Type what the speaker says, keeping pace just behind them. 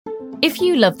If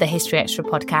you love the History Extra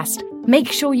podcast,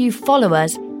 make sure you follow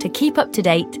us to keep up to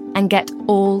date and get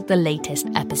all the latest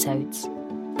episodes.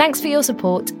 Thanks for your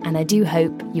support, and I do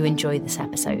hope you enjoy this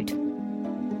episode.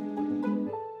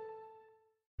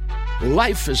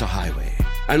 Life is a highway,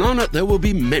 and on it there will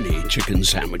be many chicken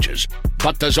sandwiches.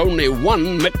 But there's only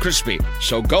one McCrispy.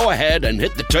 So go ahead and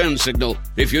hit the turn signal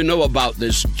if you know about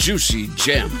this juicy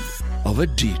gem of a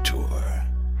detour.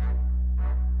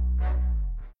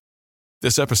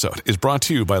 This episode is brought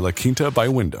to you by La Quinta by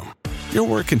Wyndham. Your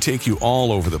work can take you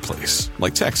all over the place,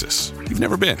 like Texas. You've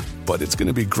never been, but it's going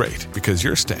to be great because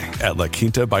you're staying at La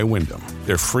Quinta by Wyndham.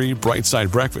 Their free Bright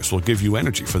Side breakfast will give you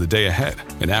energy for the day ahead.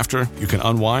 And after, you can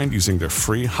unwind using their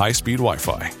free high-speed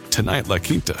Wi-Fi. Tonight, La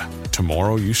Quinta.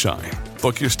 Tomorrow, you shine.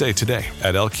 Book your stay today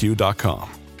at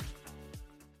lq.com.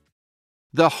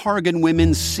 The Hargan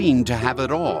women seemed to have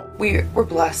it all. We were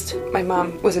blessed. My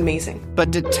mom was amazing. But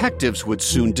detectives would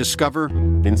soon discover...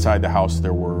 inside the house,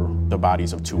 there were the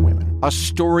bodies of two women. A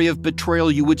story of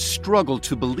betrayal you would struggle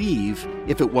to believe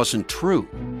if it wasn't true.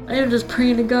 I am just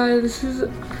praying to God, this is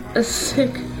a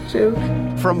sick joke.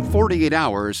 From 48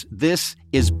 Hours, this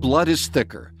is Blood is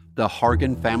Thicker, the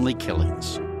Hargan Family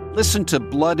Killings. Listen to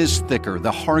Blood is Thicker,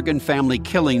 the Hargan Family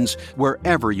Killings,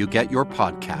 wherever you get your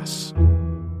podcasts.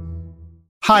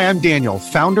 Hi, I'm Daniel,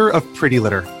 founder of Pretty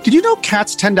Litter. Did you know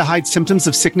cats tend to hide symptoms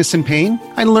of sickness and pain?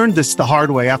 I learned this the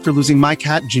hard way after losing my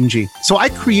cat, Gingy. So I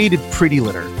created Pretty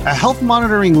Litter, a health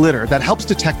monitoring litter that helps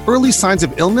detect early signs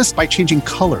of illness by changing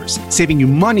colors, saving you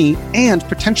money and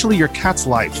potentially your cat's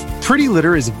life. Pretty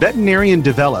Litter is veterinarian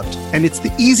developed, and it's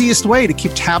the easiest way to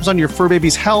keep tabs on your fur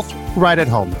baby's health right at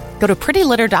home. Go to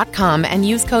prettylitter.com and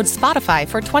use code SPOTIFY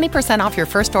for 20% off your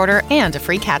first order and a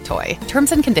free cat toy.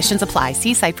 Terms and conditions apply.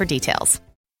 See site for details.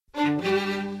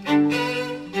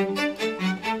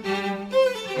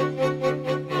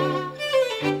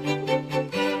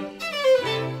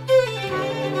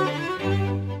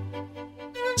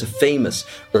 It's a famous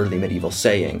early medieval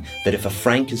saying that if a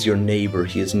Frank is your neighbour,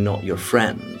 he is not your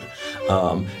friend.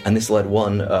 And this led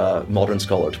one modern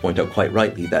scholar to point out quite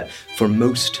rightly that for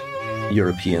most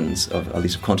Europeans, at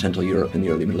least of continental Europe in the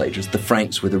early Middle Ages, the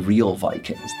Franks were the real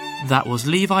Vikings. That was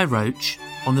Levi Roche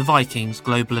on the Vikings'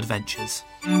 Global Adventures.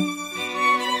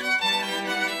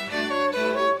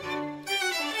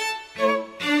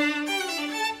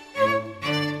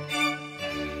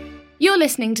 You're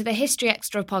listening to the History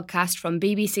Extra podcast from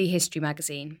BBC History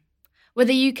Magazine. We're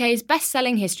the UK's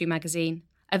best-selling history magazine,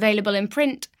 available in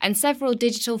print and several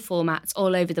digital formats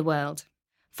all over the world.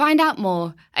 Find out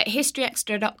more at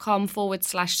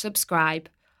historyextra.com/subscribe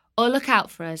or look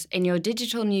out for us in your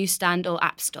digital newsstand or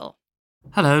app store.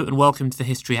 Hello and welcome to the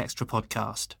History Extra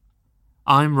podcast.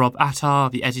 I'm Rob Attar,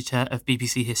 the editor of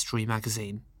BBC History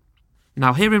Magazine.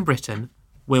 Now, here in Britain,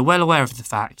 we're well aware of the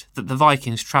fact that the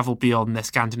Vikings travelled beyond their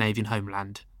Scandinavian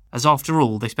homeland, as after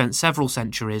all they spent several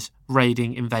centuries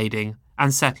raiding, invading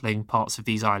and settling parts of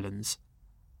these islands.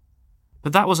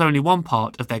 But that was only one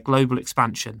part of their global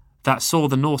expansion that saw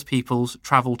the Norse peoples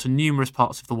travel to numerous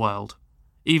parts of the world,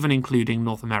 even including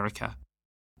North America.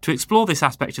 To explore this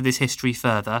aspect of this history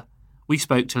further, we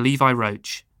spoke to Levi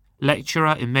Roche,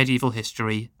 lecturer in medieval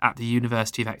history at the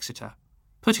University of Exeter.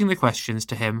 Putting the questions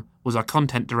to him was our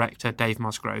content director, Dave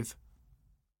Musgrove.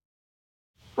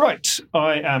 Right,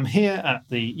 I am here at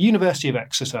the University of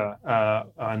Exeter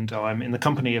and I'm in the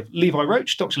company of Levi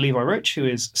Roche, Dr. Levi Roche, who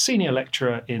is Senior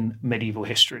Lecturer in Medieval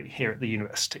History here at the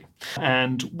university.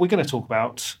 And we're going to talk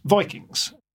about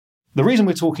Vikings. The reason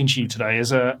we're talking to you today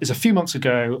is a few months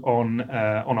ago on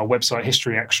our website,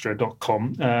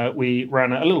 historyextra.com, we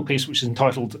ran a little piece which is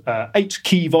entitled 8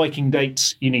 Key Viking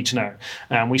Dates You Need to Know.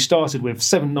 And we started with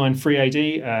 793 AD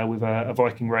with a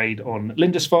Viking raid on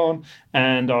Lindisfarne,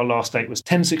 and our last date was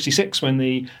 1066 when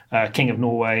the King of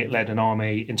Norway led an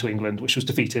army into England, which was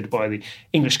defeated by the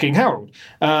English King Harold.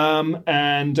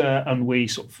 And we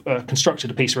sort of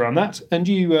constructed a piece around that, and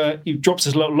you dropped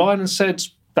us a little line and said,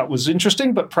 that was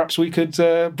interesting, but perhaps we could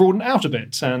broaden it out a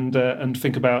bit and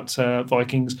think about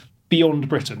Vikings beyond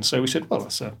Britain. So we said, well,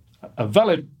 that's a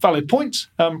valid point.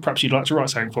 Perhaps you'd like to write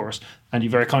something for us. And you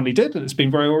very kindly did, and it's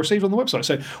been very well received on the website.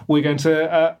 So we're going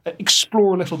to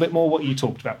explore a little bit more what you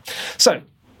talked about. So,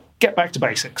 get back to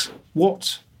basics.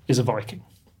 What is a Viking?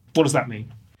 What does that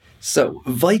mean? So,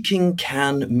 Viking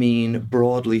can mean,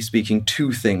 broadly speaking,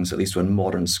 two things, at least when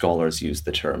modern scholars use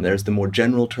the term. There's the more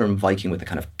general term Viking with a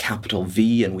kind of capital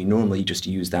V, and we normally just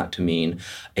use that to mean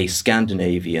a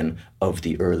Scandinavian of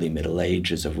the early Middle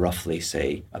Ages of roughly,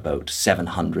 say, about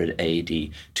 700 AD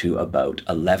to about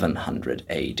 1100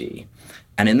 AD.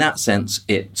 And in that sense,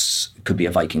 it could be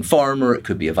a Viking farmer, it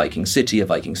could be a Viking city, a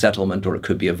Viking settlement, or it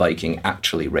could be a Viking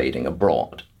actually raiding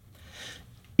abroad.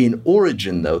 In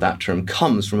origin, though, that term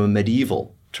comes from a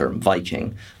medieval term,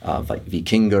 Viking,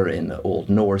 Vikingur in Old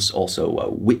Norse, also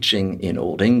witching in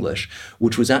Old English,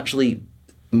 which was actually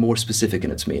more specific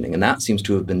in its meaning. And that seems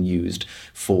to have been used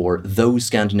for those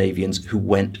Scandinavians who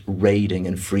went raiding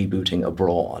and freebooting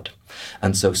abroad.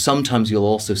 And so sometimes you'll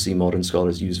also see modern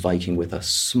scholars use Viking with a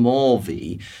small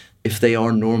v. If they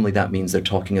are, normally that means they're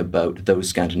talking about those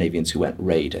Scandinavians who went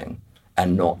raiding,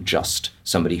 and not just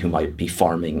somebody who might be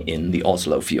farming in the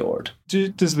Oslo fjord.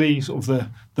 Does the sort of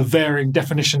the varying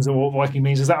definitions of what Viking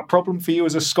means, is that a problem for you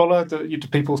as a scholar? Do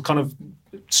people kind of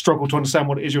struggle to understand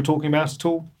what it is you're talking about at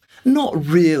all? Not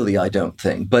really, I don't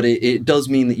think, but it does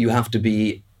mean that you have to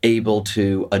be able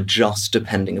to adjust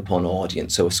depending upon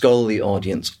audience. So a scholarly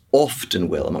audience often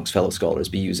will, amongst fellow scholars,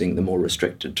 be using the more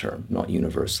restricted term, not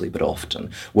universally, but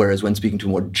often. Whereas when speaking to a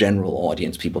more general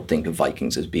audience, people think of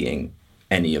Vikings as being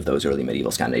any of those early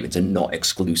medieval Scandinavians and not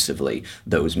exclusively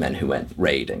those men who went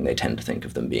raiding. They tend to think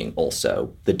of them being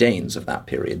also the Danes of that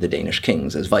period, the Danish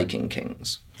kings, as Viking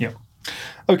kings. Yeah.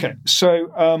 Okay,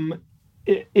 so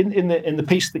in the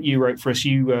piece that you wrote for us,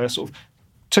 you sort of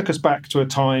took us back to a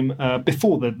time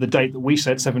before the date that we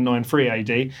said,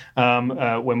 793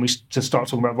 AD, when we to start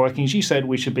talking about Vikings. You said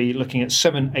we should be looking at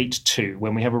 782,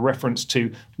 when we have a reference to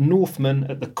Northmen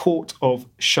at the court of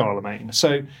Charlemagne.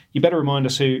 So you better remind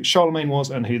us who Charlemagne was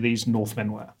and who these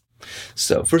Northmen were.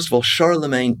 So first of all,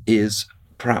 Charlemagne is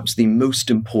perhaps the most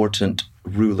important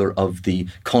ruler of the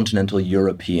continental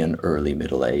European early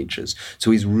Middle Ages. So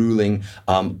he's ruling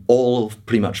all of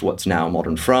pretty much what's now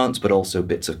modern France, but also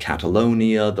bits of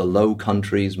Catalonia, the Low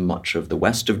Countries, much of the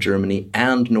west of Germany,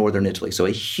 and northern Italy. So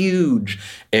a huge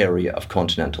area of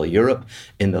continental Europe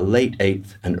in the late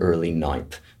 8th and early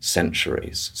 9th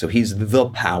centuries. So he's the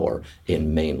power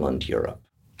in mainland Europe.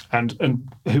 And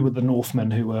who were the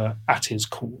Northmen who were at his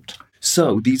court?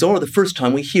 So these are the first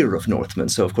time we hear of Northmen.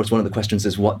 So, of course, one of the questions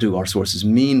is, what do our sources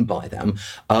mean by them?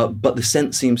 But the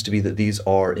sense seems to be that these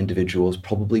are individuals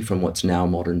probably from what's now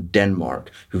modern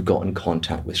Denmark who've got in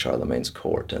contact with Charlemagne's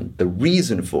court. And the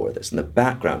reason for this and the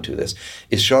background to this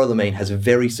is Charlemagne has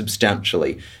very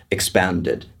substantially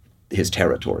expanded his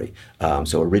territory.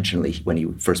 So originally, when he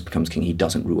first becomes king, he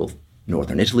doesn't rule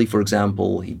northern Italy, for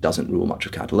example. He doesn't rule much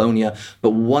of Catalonia. But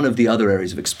one of the other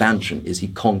areas of expansion is he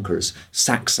conquers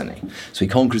Saxony. So he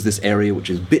conquers this area, which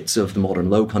is bits of the modern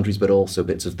Low Countries, but also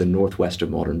bits of the northwest of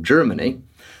modern Germany.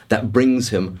 That brings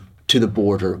him to the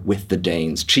border with the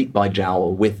Danes, cheek by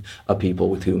jowl with a people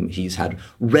with whom he's had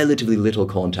relatively little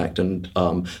contact and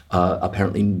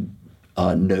apparently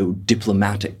no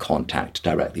diplomatic contact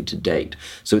directly to date.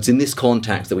 So it's in this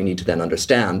context that we need to then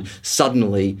understand,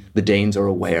 suddenly the Danes are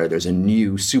aware there's a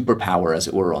new superpower, as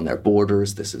it were, on their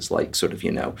borders. This is like sort of,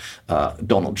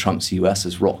 Donald Trump's US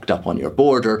has rocked up on your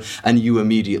border, and you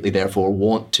immediately, therefore,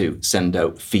 want to send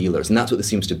out feelers. And that's what this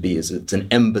seems to be, is it's an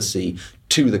embassy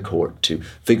to the court to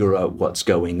figure out what's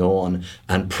going on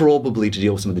and probably to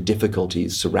deal with some of the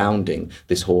difficulties surrounding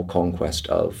this whole conquest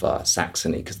of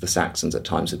Saxony, because the Saxons at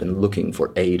times have been looking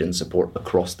for aid and support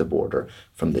across the border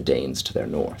from the Danes to their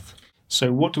north.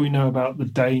 So what do we know about the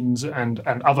Danes and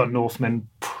other Northmen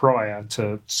prior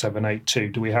to 782?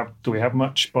 Do we have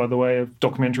much by the way of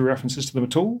documentary references to them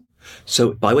at all?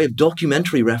 So by way of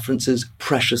documentary references,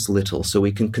 precious little. So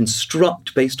we can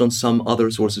construct, based on some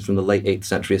other sources from the late 8th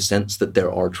century, a sense that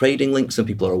there are trading links and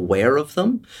people are aware of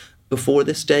them before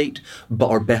this date, but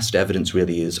our best evidence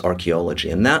really is archaeology.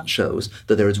 And that shows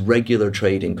that there is regular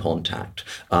trading contact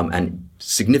and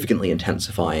significantly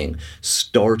intensifying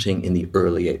starting in the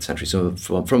early 8th century. So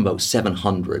from about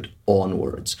 700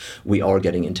 onwards, we are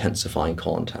getting intensifying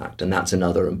contact. And that's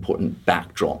another important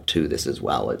backdrop to this as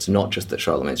well. It's not just that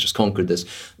Charlemagne's just conquered this.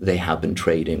 They have been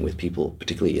trading with people,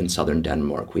 particularly in southern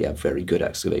Denmark. We have very good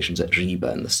excavations at Ribe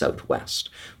in the southwest,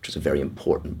 which is a very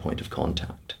important point of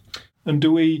contact. And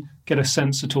do we get a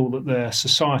sense at all that their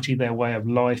society, their way of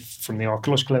life, from the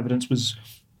archaeological evidence, was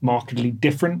markedly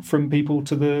different from people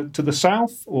to the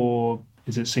south, or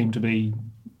does it seem to be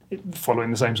following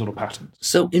the same sort of patterns?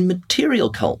 So in material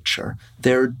culture,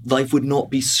 their life would not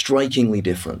be strikingly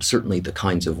different. Certainly the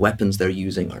kinds of weapons they're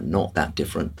using are not that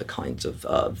different. The kinds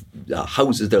of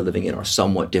houses they're living in are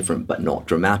somewhat different, but not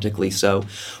dramatically so.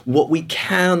 What we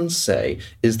can say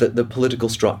is that the political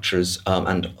structures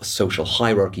and social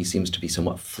hierarchy seems to be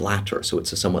somewhat flatter. So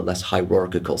it's a somewhat less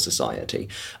hierarchical society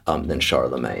than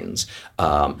Charlemagne's.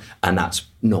 And that's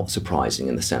not surprising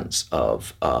in the sense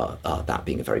of that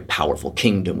being a very powerful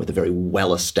kingdom with a very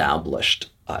well-established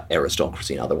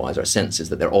aristocracy and otherwise. Our sense is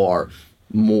that there are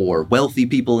more wealthy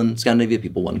people in Scandinavia,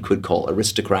 people one could call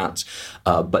aristocrats,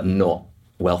 but not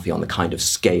wealthy on the kind of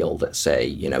scale that,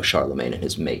 say, Charlemagne and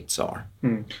his mates are.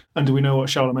 And do we know what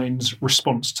Charlemagne's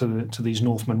response to these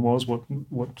Northmen was?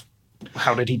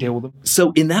 How did he deal with them?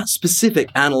 So in that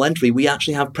specific annal entry, we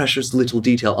actually have precious little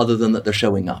detail other than that they're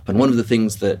showing up. And one of the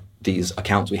things that these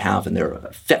accounts we have, and they're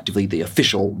effectively the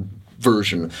official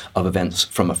version of events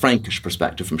from a Frankish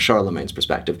perspective, from Charlemagne's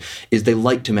perspective, is they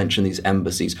like to mention these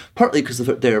embassies, partly because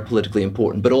they're politically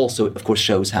important, but also, of course,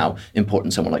 shows how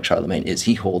important someone like Charlemagne is.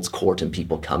 He holds court and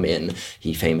people come in.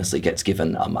 He famously gets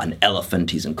given an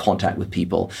elephant. He's in contact with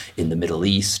people in the Middle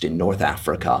East, in North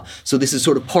Africa. So this is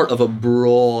sort of part of a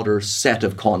broader set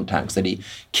of contacts that he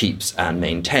keeps and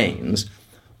maintains.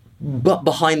 But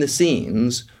behind the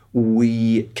scenes,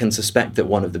 we can suspect that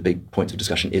one of the big points of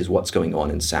discussion is what's going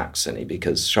on in Saxony,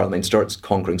 because Charlemagne starts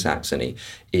conquering Saxony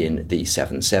in the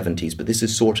 770s, but this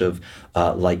is sort of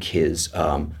like his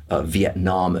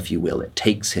Vietnam, if you will. It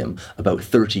takes him about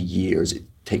 30 years. It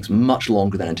takes much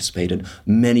longer than anticipated,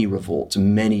 many revolts,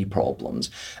 many problems.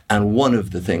 And one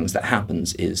of the things that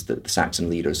happens is that the Saxon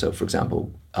leader, so for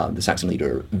example, the Saxon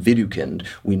leader Widukind,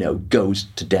 we know, goes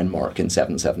to Denmark in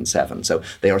 777. So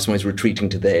they are sometimes retreating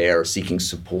to there, seeking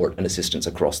support and assistance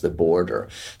across the border.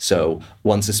 So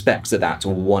one suspects that that's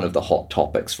one of the hot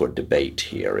topics for debate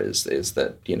here, is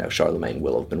that, Charlemagne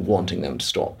will have been wanting them to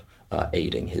stop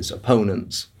aiding his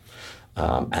opponents.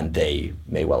 And they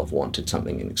may well have wanted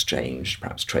something in exchange,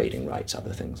 perhaps trading rights,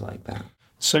 other things like that.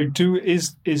 So,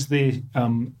 is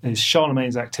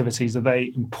Charlemagne's activities, are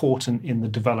they important in the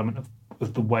development of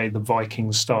the way the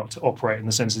Vikings start to operate? In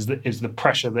the sense, is the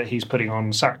pressure that he's putting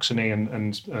on Saxony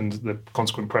and the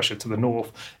consequent pressure to the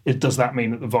north, does that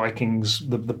mean that the Vikings,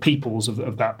 the peoples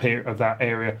of that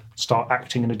area, start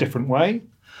acting in a different way?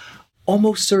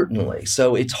 Almost certainly.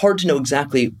 So it's hard to know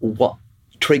exactly what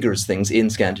triggers things in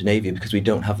Scandinavia because we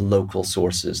don't have local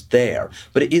sources there.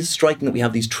 But it is striking that we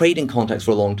have these trading contacts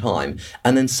for a long time,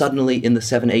 and then suddenly in the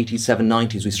 780s,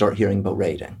 790s, we start hearing about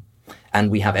raiding. And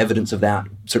we have evidence of that,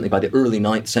 certainly by the early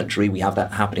 9th century. We have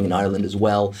that happening in Ireland as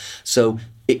well. So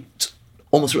it's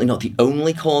almost certainly not the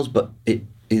only cause, but it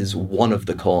is one of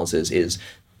the causes, is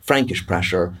Frankish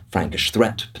pressure, Frankish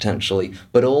threat potentially,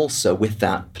 but also with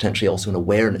that potentially also an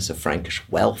awareness of Frankish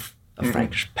wealth, of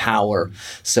Frankish power.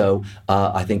 So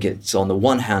I think it's, on the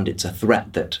one hand, it's a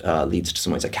threat that leads to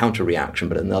some ways a counter-reaction,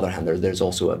 but on the other hand, there's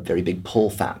also a very big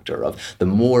pull factor of the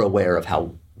more aware of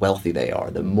how wealthy they are,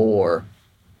 the more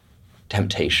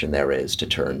temptation there is to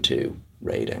turn to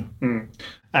raiding.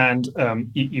 And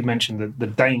you mentioned the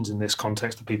Danes in this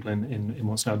context, the people in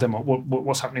what's now Denmark.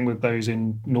 What's happening with those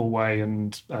in Norway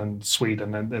and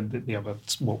Sweden and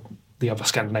the other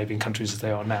Scandinavian countries as they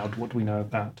are now? What do we know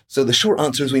of that? So the short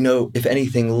answer is we know, if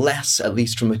anything, less, at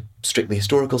least from a strictly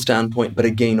historical standpoint, but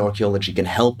again, archaeology can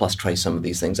help us trace some of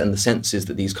these things, and the sense is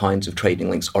that these kinds of trading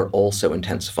links are also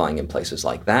intensifying in places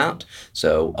like that.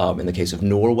 So in the case of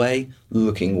Norway,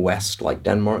 looking west like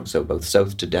Denmark, so both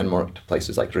south to Denmark, to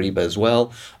places like Ribe as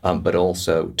well, but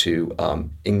also to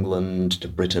England, to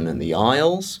Britain and the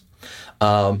Isles.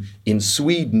 In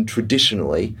Sweden,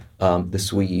 traditionally, the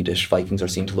Swedish Vikings are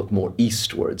seen to look more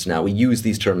eastwards. Now, we use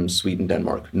these terms, Sweden,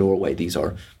 Denmark, Norway. These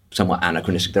are somewhat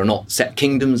anachronistic. They're not set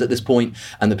kingdoms at this point,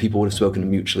 and the people would have spoken a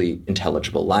mutually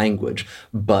intelligible language.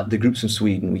 But the groups in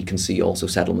Sweden, we can see also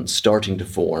settlements starting to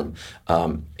form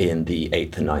in the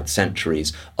 8th and 9th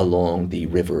centuries along the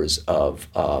rivers of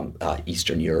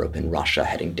Eastern Europe and Russia,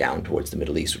 heading down towards the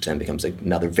Middle East, which then becomes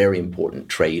another very important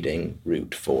trading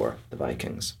route for the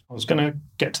Vikings. I was going to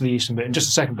get to the Eastern bit in just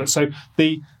a second, but so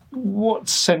what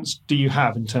sense do you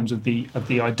have in terms of the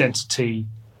identity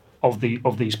of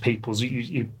these peoples?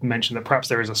 You mentioned that perhaps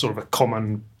there is a sort of a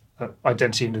common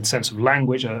identity in the sense of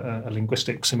language, a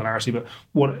linguistic similarity. But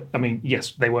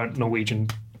yes, they weren't Norwegian,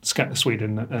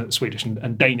 Swedish,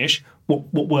 and Danish.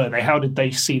 What were they? How did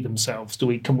they see themselves?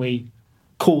 Can we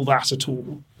call that at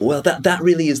all? Well, that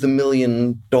really is the $1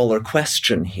 million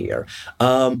question here.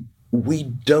 We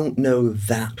don't know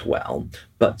that well,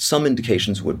 but some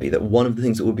indications would be that one of the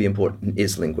things that would be important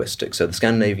is linguistics. So the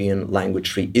Scandinavian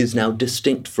language tree is now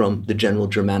distinct from the general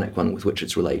Germanic one with which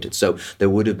it's related. So there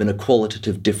would have been a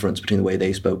qualitative difference between the way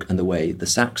they spoke and the way the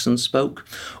Saxons spoke,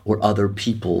 or other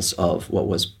peoples of what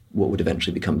would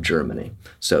eventually become Germany.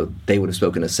 So they would have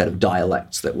spoken a set of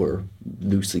dialects that were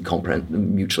loosely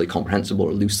mutually comprehensible,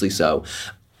 or loosely so.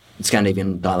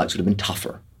 Scandinavian dialects would have been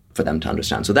tougher for them to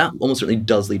understand. So that almost certainly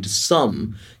does lead to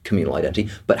some communal identity,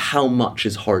 but how much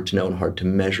is hard to know and hard to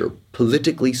measure.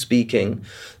 Politically speaking,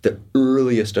 the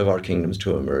earliest of our kingdoms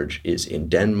to emerge is in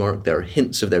Denmark. There are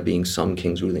hints of there being some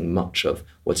kings ruling much of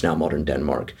what's now modern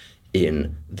Denmark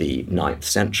in the 9th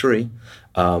century,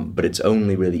 but it's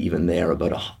only really even there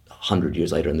about 100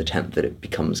 years later in the 10th that it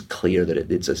becomes clear that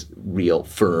it's a real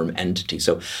firm entity.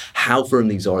 So how firm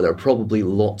these are, there are probably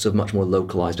lots of much more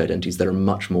localized identities that are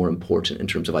much more important in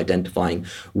terms of identifying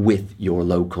with your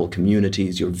local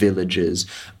communities, your villages,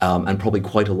 and probably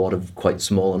quite a lot of quite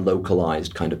small and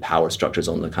localized kind of power structures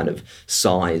on the kind of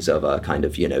size of a kind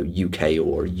of, UK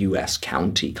or US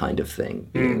county kind of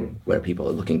thing, where people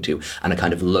are looking to, and a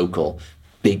kind of local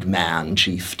big man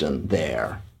chieftain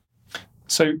there.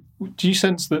 So, do you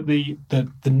sense that the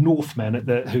Northmen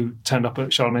who turned up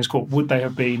at Charlemagne's court, would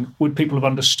people have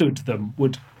understood them?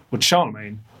 Would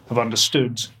Charlemagne have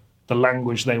understood the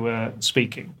language they were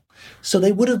speaking? So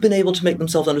they would have been able to make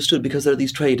themselves understood because there are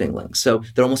these trading links. So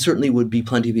there almost certainly would be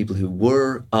plenty of people who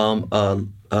were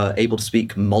able to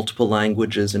speak multiple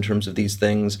languages in terms of these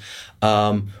things.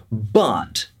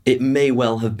 But it may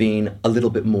well have been a little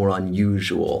bit more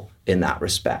unusual in that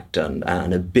respect and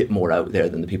a bit more out there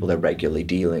than the people they're regularly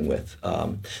dealing with.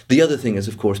 The other thing is,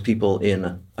 of course, people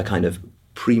in a kind of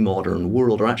pre-modern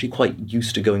world are actually quite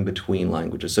used to going between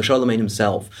languages. So Charlemagne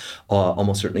himself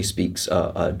almost certainly speaks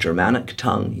a Germanic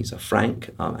tongue. He's a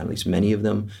Frank, at least many of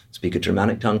them speak a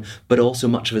Germanic tongue, but also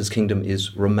much of his kingdom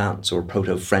is Romance or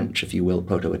Proto-French, if you will,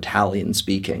 Proto-Italian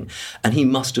speaking. And he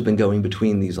must have been going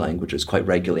between these languages quite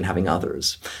regularly and having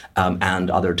others. And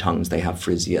other tongues, they have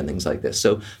Frisia and things like this.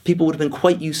 So people would have been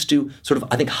quite used to sort of,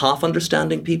 I think, half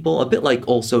understanding people, a bit like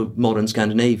also modern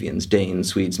Scandinavians, Danes,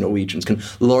 Swedes, Norwegians, can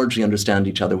largely understand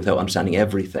each other without understanding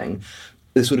everything.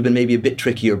 This would have been maybe a bit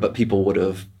trickier, but people would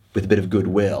have, with a bit of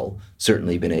goodwill,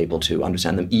 certainly been able to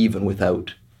understand them even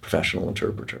without professional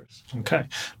interpreters. Okay.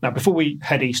 Now, before we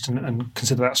head east and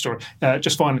consider that story,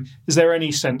 just finally, is there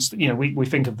any sense that, we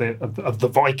think of the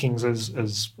Vikings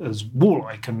as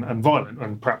warlike and violent,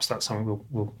 and perhaps that's something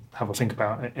we'll have a think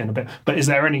about in a bit. But is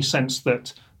there any sense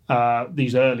that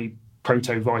these early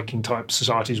proto-Viking type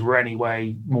societies were any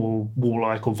way more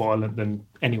warlike or violent than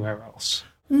anywhere else?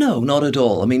 No, not at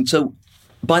all. I mean, so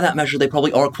by that measure, they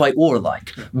probably are quite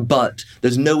warlike, but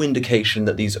there's no indication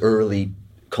that these early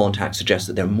contacts suggest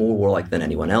that they're more warlike than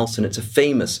anyone else. And it's a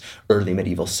famous early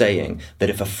medieval saying that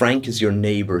if a Frank is your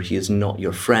neighbour, he is not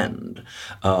your friend.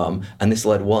 And this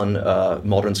led one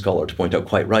modern scholar to point out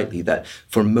quite rightly that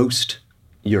for most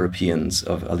Europeans,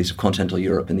 at least of continental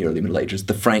Europe in the early Middle Ages,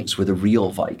 the Franks were the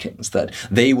real Vikings, that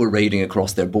they were raiding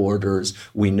across their borders.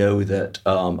 We know that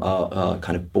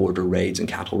kind of border raids and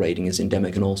cattle raiding is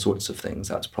endemic in all sorts of things.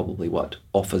 That's probably what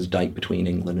Offa's Dyke between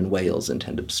England and Wales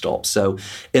intended to stop. So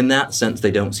in that sense, they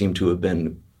don't seem to have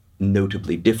been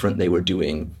notably different. They were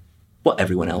doing what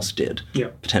everyone else did,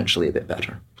 potentially a bit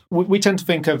better. We tend to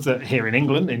think of that here in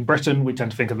England, in Britain. We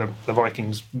tend to think of the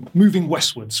Vikings moving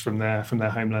westwards from their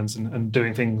homelands and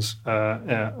doing things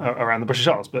around the British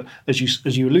Isles. But as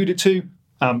you alluded to,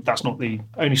 that's not the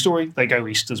only story. They go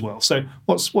east as well. So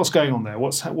what's going on there?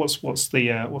 What's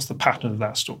the pattern of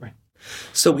that story?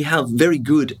 So we have very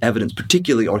good evidence,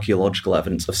 particularly archaeological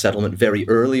evidence, of settlement very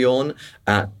early on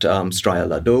at Strya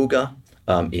Ladoga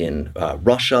in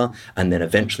Russia, and then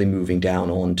eventually moving down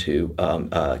on to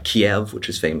Kiev, which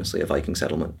is famously a Viking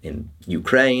settlement in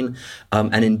Ukraine.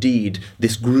 And indeed,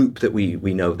 this group that we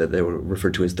know that they were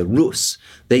referred to as the Rus,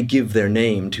 they give their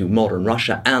name to modern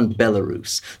Russia and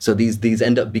Belarus. So these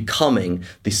end up becoming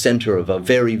the center of a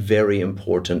very, very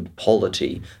important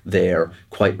polity there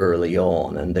quite early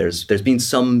on. And there's been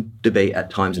some debate at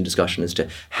times and discussion as to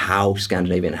how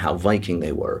Scandinavian and how Viking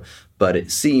they were. But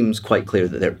it seems quite clear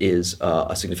that there is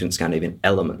a significant Scandinavian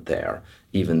element there,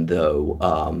 even though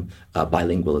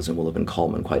bilingualism will have been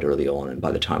common quite early on. And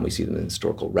by the time we see them in the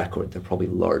historical record, they're probably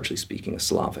largely speaking a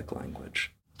Slavic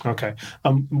language. Okay.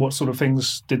 What sort of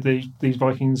things did these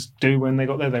Vikings do when they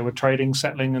got there? They were trading,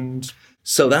 settling, and...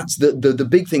 So that's the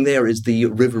big thing there is the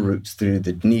river routes through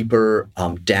the Dnieper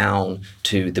down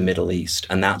to the Middle East.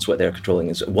 And that's what they're controlling.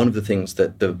 Is one of the things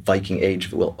that the Viking Age,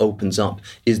 if it will, opens up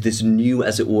is this new,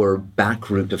 as it were, back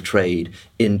route of trade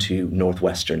into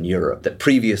northwestern Europe. That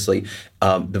previously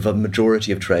the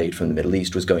majority of trade from the Middle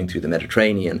East was going through the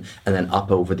Mediterranean and then up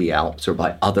over the Alps or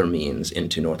by other means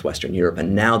into northwestern Europe.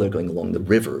 And now they're going along the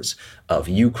rivers of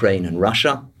Ukraine and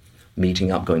Russia,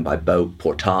 meeting up, going by boat,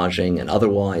 portaging and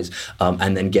otherwise,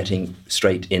 and then getting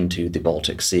straight into the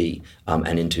Baltic Sea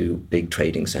and into big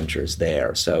trading centers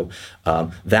there. So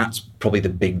that's probably the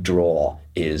big draw,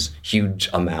 is huge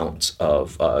amounts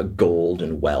of gold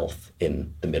and wealth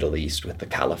in the Middle East with the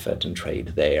Caliphate and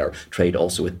trade there. Trade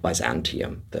also with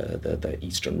Byzantium, the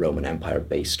Eastern Roman Empire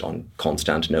based on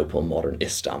Constantinople, modern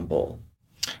Istanbul.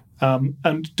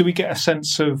 And do we get a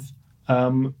sense of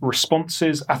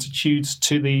responses, attitudes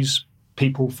to these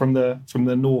people from the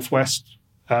northwest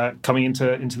coming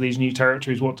into these new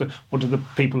territories? What do the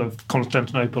people of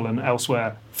Constantinople and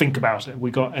elsewhere think about it? Have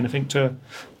we got anything to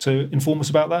inform us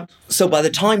about that? So by the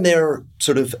time they're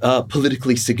sort of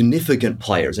politically significant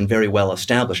players and very well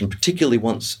established, and particularly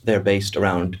once they're based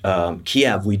around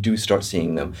Kiev, we do start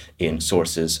seeing them in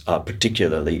sources,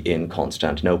 particularly in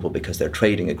Constantinople, because they're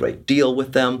trading a great deal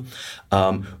with them.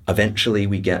 Eventually,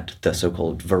 we get the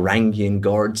so-called Varangian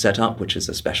Guard set up, which is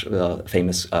a special,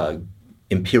 famous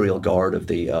imperial guard of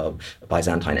the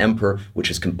Byzantine emperor,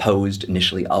 which is composed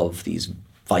initially of these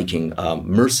Viking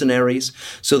mercenaries.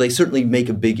 So they certainly make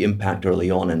a big impact early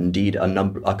on, and indeed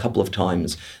a couple of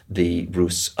times the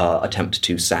Rus attempt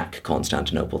to sack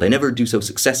Constantinople. They never do so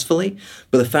successfully,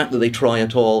 but the fact that they try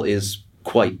at all is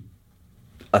quite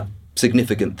a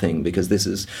significant thing, because this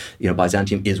is,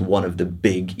 Byzantium is one of the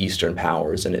big Eastern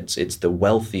powers, and it's the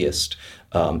wealthiest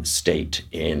state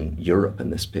in Europe in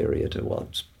this period. Well,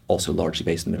 it's also largely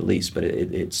based in the Middle East, but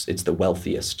it's the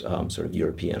wealthiest sort of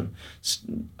European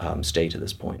state at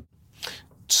this point.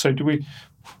 So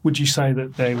would you say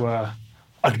that they were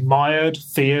admired,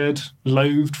 feared,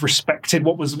 loathed, respected?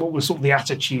 What was sort of the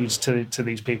attitudes to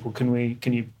these people? Can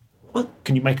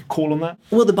you make a call on that?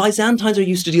 Well, the Byzantines are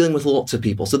used to dealing with lots of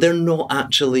people, so they're not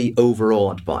actually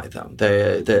overawed by them.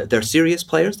 They're serious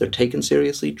players. They're taken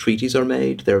seriously. Treaties are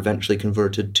made. They're eventually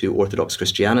converted to Orthodox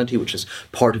Christianity, which is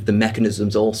part of the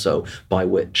mechanisms also by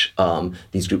which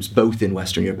these groups, both in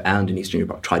Western Europe and in Eastern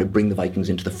Europe, try to bring the Vikings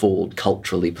into the fold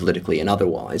culturally, politically, and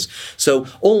otherwise. So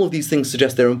all of these things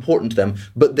suggest they're important to them,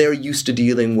 but they're used to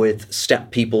dealing with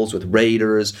steppe peoples, with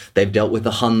raiders. They've dealt with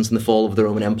the Huns in the fall of the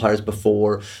Roman empires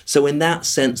before. So in that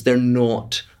sense, they're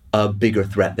not a bigger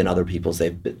threat than other peoples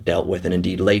they've dealt with. And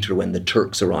indeed, later when the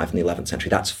Turks arrive in the 11th century,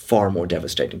 that's far more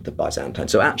devastating to the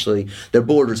Byzantines. So actually, their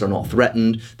borders are not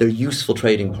threatened. They're useful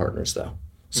trading partners, though.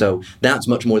 So that's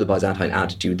much more the Byzantine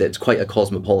attitude. That's quite a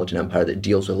cosmopolitan empire that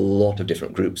deals with a lot of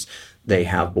different groups. They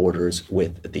have borders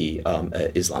with the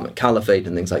Islamic Caliphate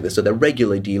and things like this. So they're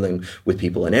regularly dealing with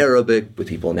people in Arabic, with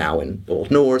people now in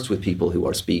Old Norse, with people who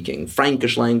are speaking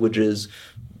Frankish languages,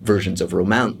 versions of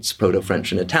Romance,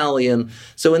 Proto-French and Italian.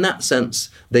 So in that sense,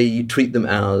 they treat them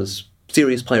as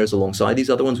serious players alongside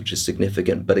these other ones, which is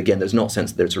significant. But again, there's not a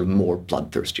sense that they're sort of more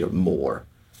bloodthirsty or more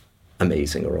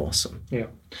amazing or awesome. Yeah.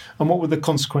 And what were the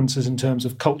consequences in terms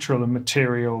of cultural and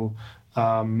material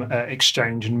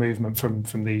exchange and movement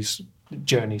from these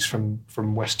journeys from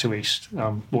west to east?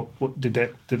 What did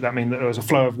that mean? That there was a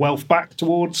flow of wealth back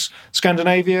towards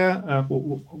Scandinavia?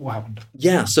 What happened?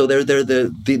 Yeah, so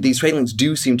these trade links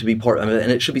do seem to be part of it,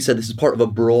 and it should be said this is part of a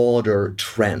broader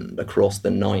trend across the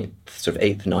 8th,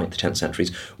 9th, 10th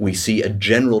centuries. We see a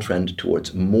general trend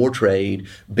towards more trade,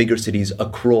 bigger cities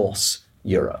across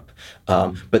Europe.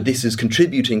 But this is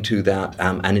contributing to that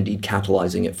and indeed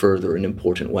catalyzing it further in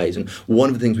important ways. And one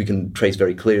of the things we can trace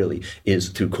very clearly is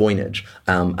through coinage.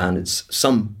 And it's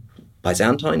some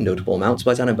Byzantine, notable amounts of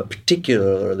Byzantine, but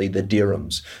particularly the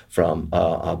dirhams from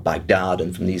Baghdad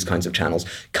and from these kinds of channels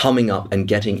coming up and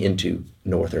getting into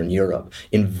Northern Europe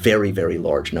in very, very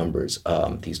large numbers,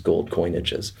 these gold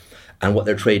coinages. And what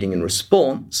they're trading in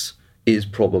response is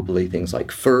probably things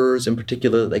like furs in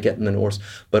particular that they get in the North,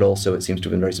 but also it seems to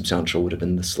have been very substantial would have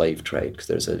been the slave trade, because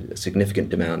there's a significant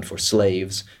demand for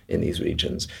slaves in these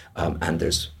regions, and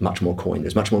there's much more coin,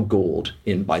 there's much more gold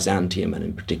in Byzantium and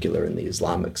in particular in the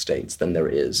Islamic states than there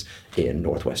is in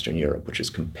northwestern Europe, which is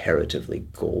comparatively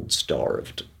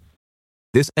gold-starved.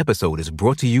 This episode is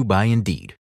brought to you by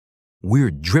Indeed. We're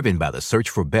driven by the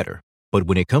search for better, but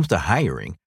when it comes to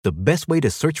hiring, the best way to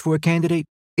search for a candidate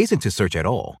isn't to search at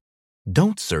all.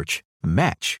 Don't search,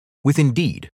 match with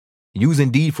Indeed. Use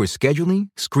Indeed for scheduling,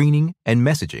 screening, and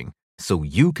messaging so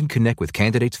you can connect with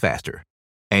candidates faster.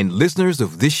 And listeners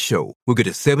of this show will get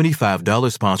a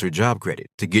 $75 sponsored job credit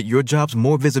to get your jobs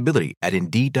more visibility at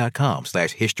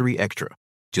Indeed.com/HistoryExtra.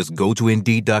 Just go to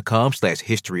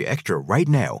Indeed.com/HistoryExtra right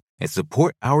now and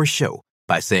support our show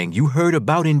by saying you heard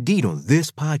about Indeed on this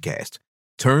podcast.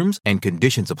 Terms and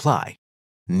conditions apply.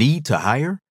 Need to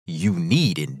hire? You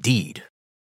need Indeed.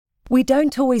 We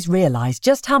don't always realise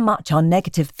just how much our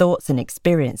negative thoughts and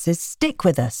experiences stick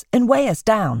with us and weigh us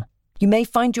down. You may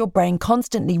find your brain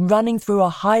constantly running through a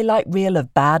highlight reel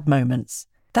of bad moments.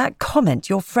 That comment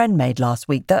your friend made last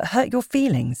week that hurt your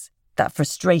feelings. That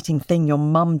frustrating thing your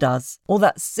mum does. Or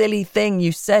that silly thing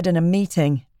you said in a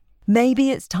meeting. Maybe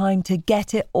it's time to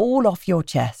get it all off your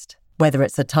chest. Whether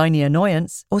it's a tiny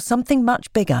annoyance or something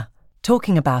much bigger,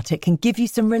 talking about it can give you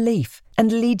some relief and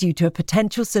lead you to a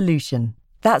potential solution.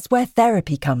 That's where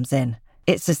therapy comes in.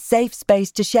 It's a safe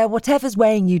space to share whatever's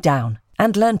weighing you down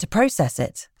and learn to process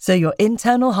it so your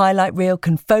internal highlight reel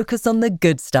can focus on the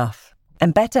good stuff.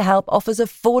 And BetterHelp offers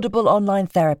affordable online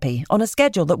therapy on a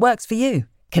schedule that works for you.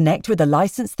 Connect with a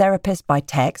licensed therapist by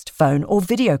text, phone, or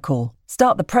video call.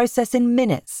 Start the process in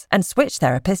minutes and switch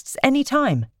therapists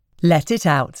anytime. Let it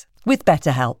out with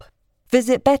BetterHelp.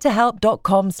 Visit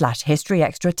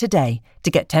betterhelp.com/historyextra today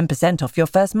to get 10% off your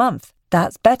first month.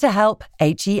 That's BetterHelp,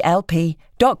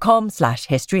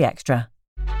 HELP.com/historyextra.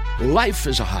 Life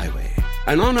is a highway,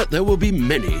 and on it there will be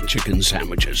many chicken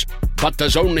sandwiches. But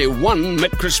there's only one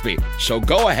McCrispy. So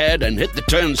go ahead and hit the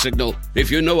turn signal if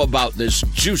you know about this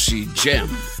juicy gem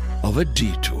of a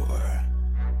detour.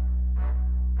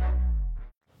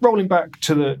 Rolling back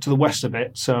to the west a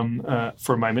bit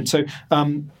for a moment. So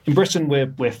in Britain,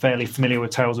 we're fairly familiar with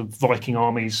tales of Viking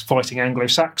armies fighting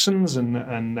Anglo-Saxons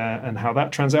and how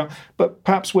that turns out. But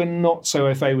perhaps we're not so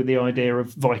au fait with the idea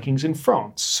of Vikings in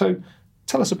France. So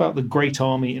tell us about the Great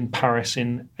Army in Paris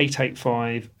in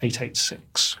 885,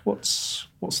 886. What's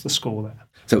the score there?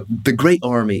 So the Great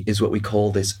Army is what we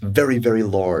call this very, very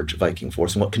large Viking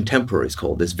force, and what contemporaries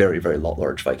call this very, very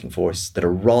large Viking force that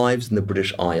arrives in the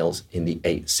British Isles in the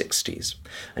 860s.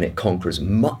 And it conquers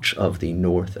much of the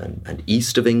north and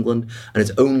east of England, and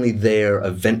is only there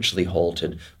eventually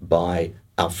halted by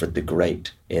Alfred the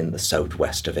Great in the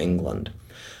southwest of England.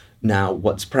 Now,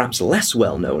 what's perhaps less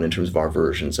well known in terms of our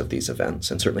versions of these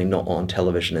events, and certainly not on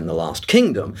television in The Last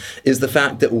Kingdom, is the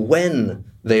fact that when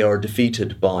they are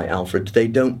defeated by Alfred, they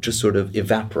don't just sort of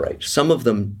evaporate. Some of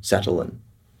them settle in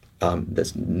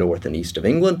this north and east of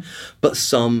England, but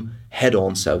some head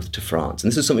on south to France.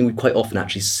 And this is something we quite often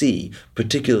actually see,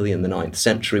 particularly in the 9th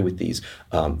century with these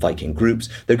Viking groups.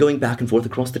 They're going back and forth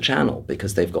across the Channel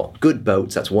because they've got good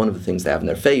boats. That's one of the things they have in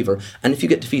their favour. And if you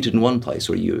get defeated in one place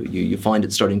or you find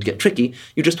it starting to get tricky,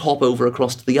 you just hop over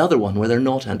across to the other one where they're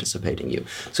not anticipating you.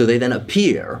 So they then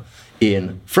appear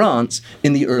in France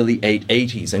in the early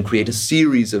 880s and create a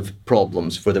series of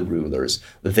problems for the rulers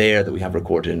there that we have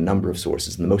recorded in a number of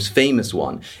sources. And the most famous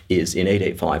one is in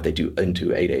 885, they do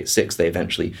into 886, they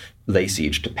eventually lay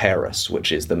siege to Paris,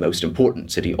 which is the most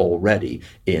important city already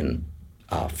in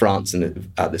France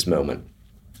at this moment.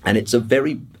 And it's a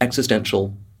very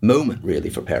existential moment,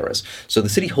 really, for Paris. So the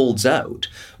city holds out,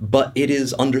 but it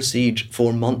is under siege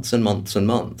for months and months and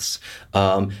months.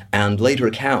 And later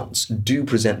accounts do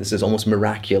present this as almost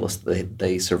miraculous that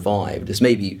they survived. This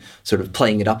may be sort of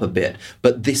playing it up a bit,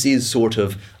 but this is sort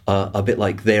of a bit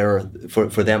like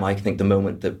for them, I think, the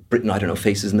moment that Britain,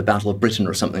 faces in the Battle of Britain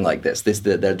or something like this.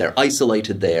 They're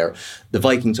isolated there, the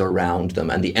Vikings are around them,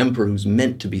 and the emperor who's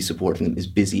meant to be supporting them is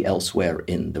busy elsewhere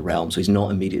in the realm, so he's not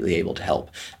immediately able to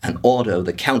help. And Otto,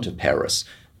 the Count of Paris,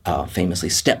 famously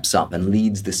steps up and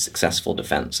leads this successful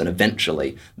defense. And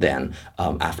eventually then,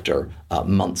 after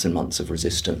months and months of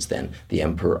resistance, then the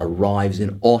emperor arrives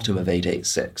in autumn of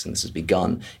 886, and this has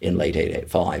begun in late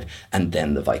 885, and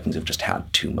then the Vikings have just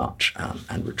had too much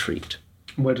and retreat.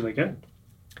 Where do they go?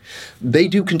 They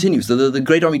do continue. So the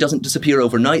Great Army doesn't disappear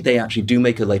overnight. They actually do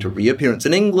make a later reappearance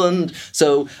in England.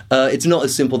 So it's not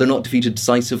as simple. They're not defeated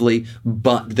decisively,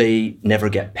 but they never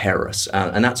get Paris.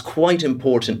 And that's quite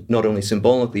important, not only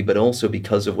symbolically, but also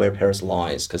because of where Paris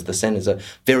lies, because the Seine is a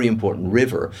very important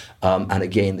river. And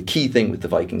again, the key thing with the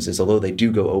Vikings is, although they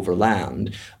do go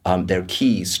overland, their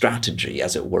key strategy,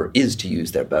 as it were, is to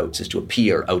use their boats, is to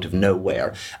appear out of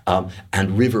nowhere.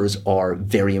 And rivers are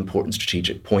very important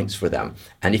strategic points for them.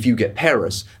 And if you get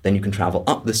Paris, then you can travel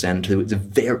up the Seine to its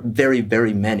very, very,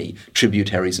 very many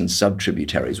tributaries and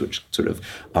sub-tributaries, which sort of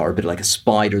are a bit like a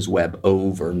spider's web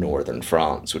over northern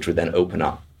France, which would then open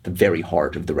up the very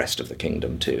heart of the rest of the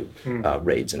kingdom to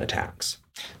raids and attacks.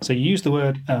 So you use the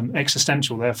word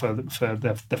existential there for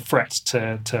the threat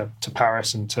to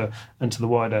Paris and to the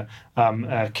wider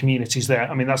communities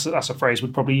there. I mean, that's a phrase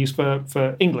we'd probably use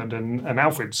for England and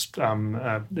Alfred's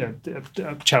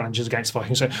challenges against the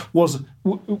Vikings. So was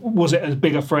it as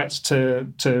big a threat to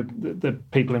the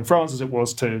people in France as it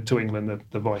was to England,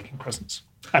 the Viking presence?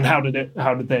 And how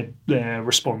did their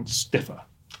response differ?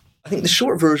 I think the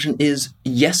short version is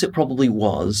yes, it probably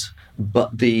was,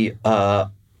 but the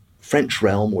French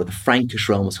realm, or the Frankish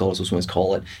realm, as scholars will sometimes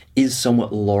call it, is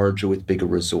somewhat larger with bigger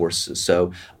resources.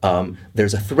 So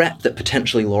there's a threat that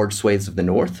potentially large swathes of the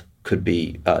north could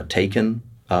be taken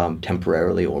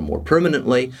temporarily or more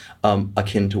permanently,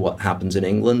 akin to what happens in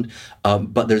England.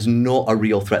 But there's not a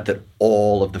real threat that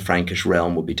all of the Frankish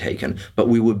realm would be taken. But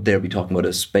we would there be talking about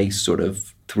a space sort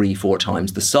of 3-4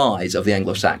 times the size of the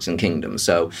Anglo-Saxon kingdom.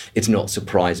 So it's not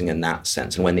surprising in that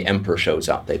sense. And when the emperor shows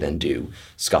up, they then do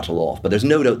scuttle off. But there's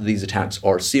no doubt that these attacks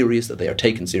are serious, that they are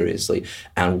taken seriously.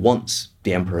 And once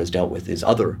the emperor has dealt with his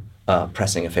other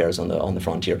pressing affairs on the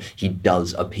frontier, he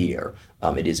does appear.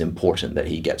 It is important that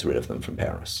he gets rid of them from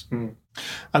Paris. Mm.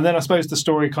 And then I suppose the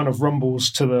story kind of rumbles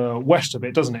to the west a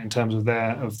bit, doesn't it, in terms of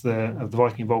the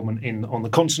Viking involvement on the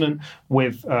continent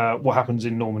with what happens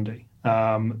in Normandy.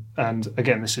 And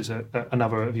again, this is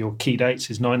another of your key dates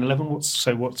is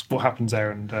 9/11. What happens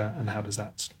there, and how does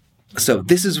that? So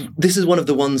this is one of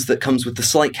the ones that comes with the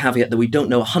slight caveat that we don't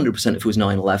know 100% if it was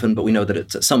 9/11, but we know that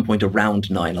it's at some point around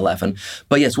 9/11.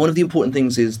 But yes, one of the important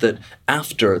things is that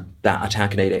after that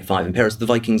attack in 885 in Paris, the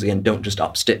Vikings, again, don't just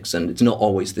up sticks, and it's not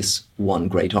always this one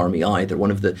great army either. One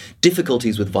of the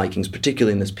difficulties with Vikings,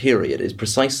 particularly in this period, is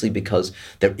precisely because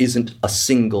there isn't a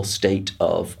single state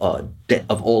of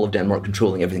all of Denmark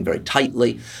controlling everything very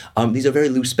tightly. These are very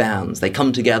loose bands. They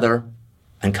come together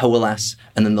and coalesce,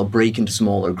 and then they'll break into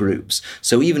smaller groups.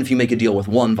 So even if you make a deal with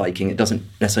one Viking, it doesn't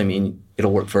necessarily mean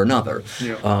it'll work for another.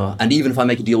 Yeah. And even if I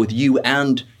make a deal with you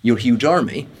and your huge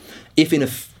army, if in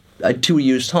 2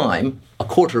 years' time, a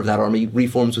quarter of that army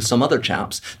reforms with some other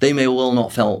chaps, they may well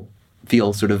not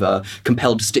feel sort of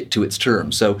compelled to stick to its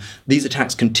terms. So these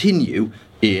attacks continue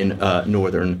in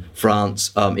northern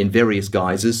France in various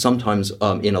guises, sometimes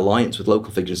in alliance with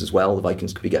local figures as well. The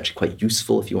Vikings could be actually quite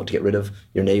useful if you want to get rid of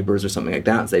your neighbours or something like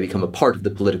that. So they become a part of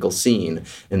the political scene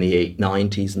in the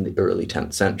 890s and the early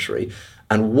 10th century.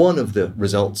 And one of the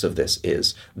results of this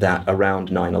is that around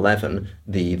 9/11,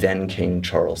 the then King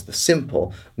Charles the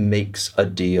Simple makes a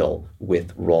deal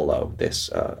with Rollo, this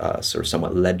sort of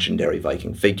somewhat legendary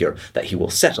Viking figure, that he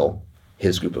will settle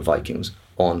his group of Vikings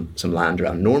on some land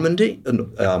around Normandy,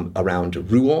 around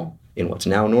Rouen, in what's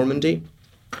now Normandy,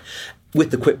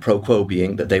 with the quid pro quo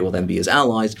being that they will then be his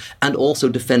allies and also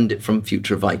defend it from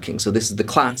future Vikings. So this is the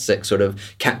classic sort of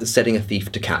setting a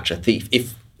thief to catch a thief.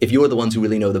 If you're the ones who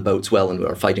really know the boats well and who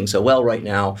are fighting so well right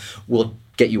now, we'll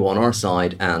get you on our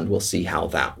side and we'll see how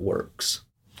that works.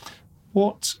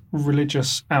 What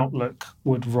religious outlook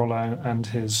would Rollo and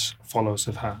his followers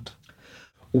have had?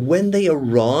 When they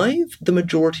arrive, the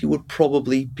majority would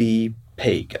probably be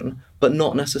pagan, but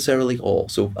not necessarily all.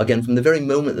 So again, from the very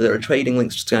moment that there are trading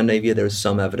links to Scandinavia, there is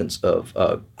some evidence of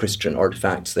Christian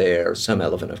artifacts there, some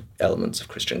elements of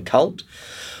Christian cult.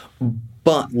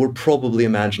 But we're probably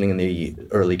imagining in the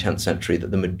early 10th century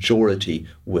that the majority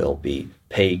will be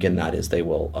pagan. That is, they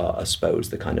will espouse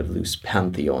the kind of loose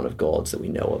pantheon of gods that we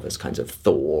know of as kinds of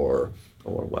Thor,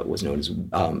 or what was known as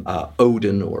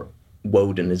Odin, or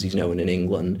Woden, as he's known in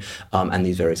England, and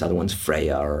these various other ones,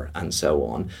 Freya, and so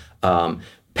on.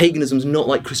 Paganism's not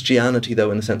like Christianity, though,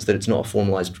 in the sense that it's not a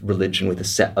formalized religion with a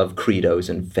set of credos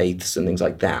and faiths and things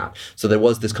like that. So there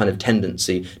was this kind of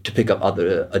tendency to pick up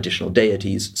other additional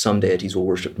deities. Some deities were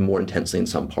worshipped more intensely in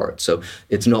some parts. So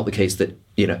it's not the case that,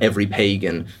 every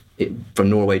pagan from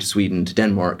Norway to Sweden to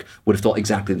Denmark would have thought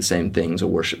exactly the same things or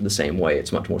worshipped the same way.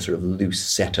 It's much more sort of loose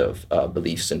set of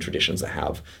beliefs and traditions that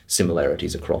have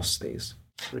similarities across these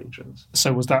regions.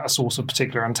 So was that a source of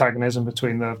particular antagonism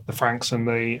between the Franks and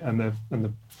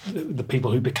the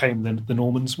people who became the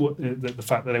Normans? The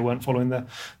fact that they weren't following the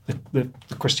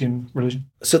Christian religion?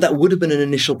 So that would have been an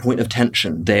initial point of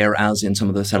tension there, as in some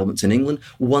of the settlements in England.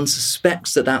 One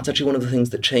suspects that that's actually one of the things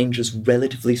that changes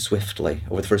relatively swiftly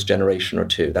over the first generation or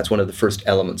two. That's one of the first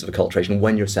elements of acculturation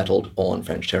when you're settled on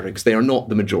French territory, because they are not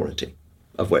the majority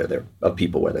of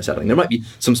people where they're settling. There might be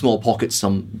some small pockets,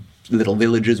 some little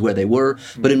villages where they were,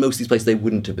 but in most of these places they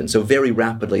wouldn't have been. So very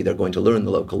rapidly they're going to learn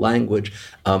the local language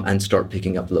and start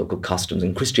picking up local customs.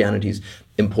 And Christianity is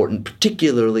important,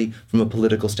 particularly from a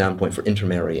political standpoint, for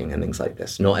intermarrying and things like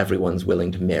this. Not everyone's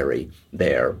willing to marry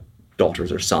their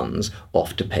daughters or sons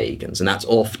off to pagans. And that's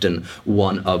often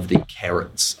one of the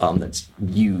carrots that's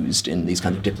used in these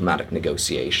kinds of diplomatic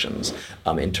negotiations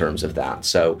in terms of that.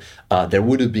 So there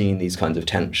would have been these kinds of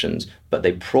tensions, but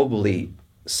they probably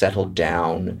settled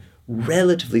down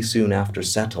relatively soon after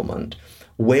settlement.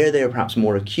 Where they are perhaps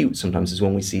more acute sometimes is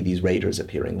when we see these raiders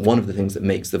appearing. One of the things that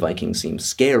makes the Vikings seem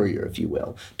scarier, if you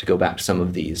will, to go back to some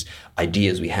of these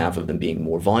ideas we have of them being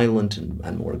more violent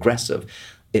and more aggressive,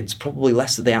 it's probably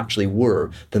less that they actually were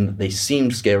than that they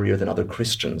seemed scarier than other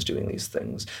Christians doing these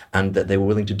things, and that they were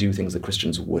willing to do things that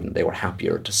Christians wouldn't. They were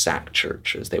happier to sack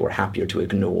churches. They were happier to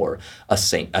ignore a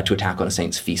saint, to attack on a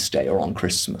saint's feast day or on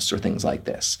Christmas or things like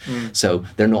this. So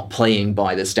they're not playing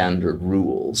by the standard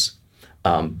rules,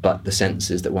 but the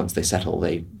sense is that once they settle,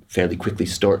 they fairly quickly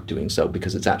start doing so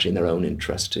because it's actually in their own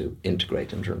interest to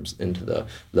integrate into the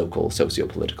local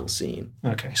socio-political scene.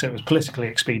 Okay, so it was politically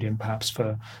expedient perhaps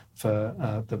for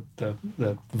the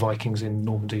Vikings in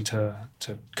Normandy to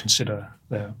consider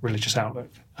their religious outlook.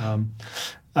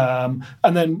 And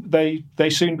then they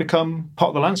soon become part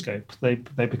of the landscape. They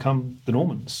become the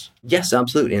Normans. Yes,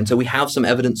 absolutely. And so we have some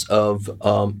evidence of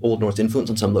Old Norse influence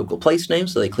on some local place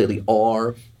names. So they clearly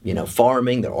are,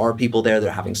 farming. There are people there that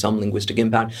are having some linguistic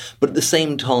impact. But at the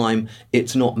same time,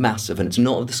 it's not massive, and it's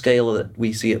not of the scale that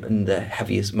we see it in the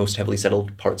most heavily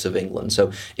settled parts of England.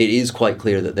 So it is quite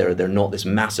clear that they're not this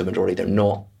massive majority. They're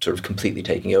not sort of completely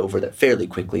taking over. That fairly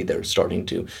quickly they're starting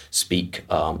to speak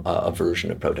a version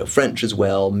of Proto-French as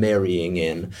well, marrying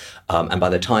in. And by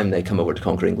the time they come over to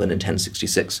conquer England in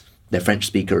 1066, they're French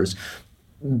speakers.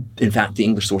 In fact, the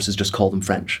English sources just call them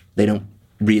French. They don't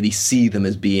really see them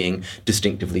as being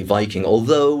distinctively Viking,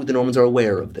 although the Normans are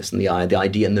aware of this, and the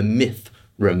idea and the myth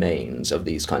remains of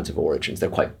these kinds of origins. They're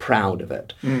quite proud of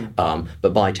it.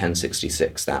 But by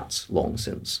 1066, that's long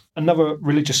since. Another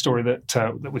religious story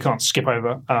that we can't skip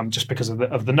over, just because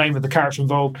of the name of the character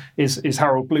involved, is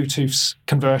Harold Bluetooth's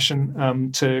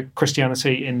conversion to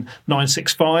Christianity in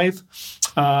 965.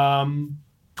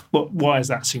 Why is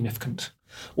that significant?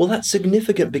 Well, that's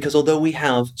significant because although we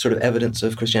have sort of evidence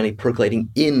of Christianity percolating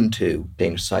into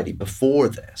Danish society before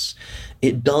this,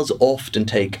 it does often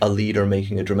take a leader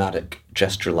making a dramatic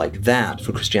gesture like that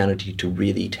for Christianity to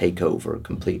really take over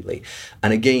completely.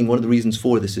 And again, one of the reasons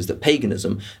for this is that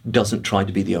paganism doesn't try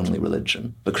to be the only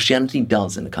religion, but Christianity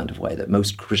does in a kind of way that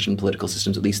most Christian political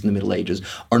systems, at least in the Middle Ages,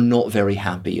 are not very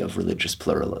happy of religious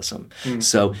pluralism.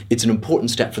 So it's an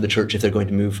important step for the church if they're going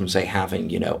to move from, say,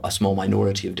 having, a small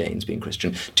minority of Danes being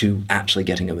Christian to actually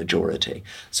getting a majority.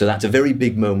 So that's a very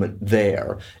big moment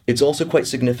there. It's also quite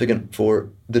significant for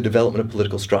the development of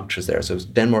political structures there. So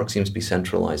Denmark seems to be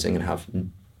centralizing and have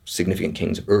significant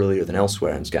kings earlier than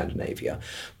elsewhere in Scandinavia.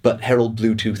 But Harold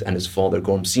Bluetooth and his father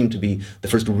Gorm seem to be the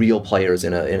first real players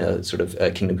in a sort of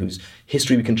kingdom whose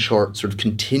history we can chart sort of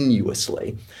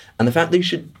continuously. And the fact they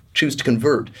should choose to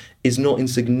convert is not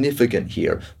insignificant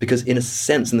here, because in a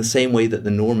sense, in the same way that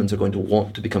the Normans are going to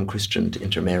want to become Christian, to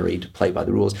intermarry, to play by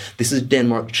the rules, this is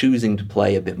Denmark choosing to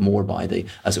play a bit more by the,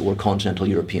 as it were, continental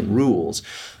European rules.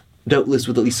 Doubtless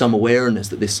with at least some awareness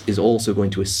that this is also going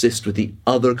to assist with the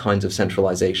other kinds of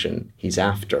centralization he's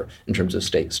after in terms of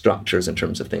state structures, in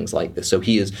terms of things like this. So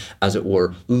he is, as it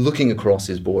were, looking across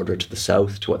his border to the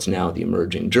south, to what's now the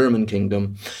emerging German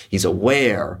kingdom. He's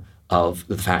aware of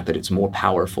the fact that it's more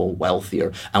powerful,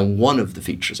 wealthier, and one of the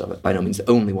features of it, by no means the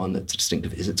only one that's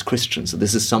distinctive, is it's Christian. So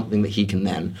this is something that he can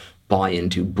then buy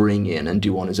into, bring in, and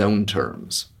do on his own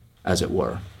terms, as it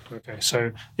were. Okay,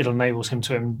 so it enables him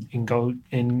to indulge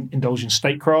in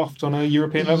statecraft on a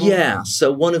European level? Yeah,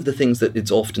 so one of the things that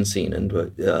it's often seen in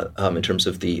terms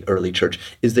of the early church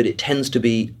is that it tends to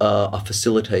be a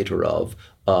facilitator of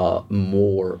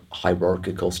more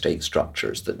hierarchical state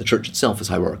structures, that the church itself is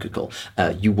hierarchical.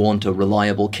 You want a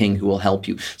reliable king who will help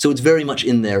you. So it's very much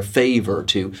in their favor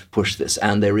to push this.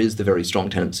 And there is the very strong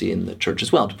tendency in the church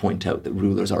as well to point out that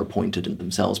rulers are appointed in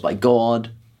themselves by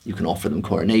God. You can offer them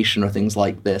coronation or things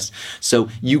like this. So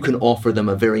you can offer them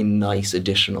a very nice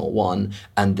additional one,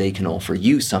 and they can offer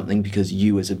you something because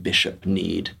you as a bishop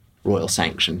need royal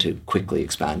sanction to quickly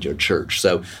expand your church.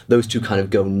 So those two kind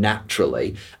of go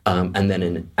naturally. And then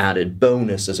an added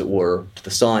bonus, as it were, to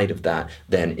the side of that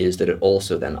then is that it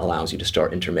also then allows you to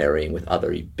start intermarrying with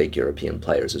other big European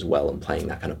players as well and playing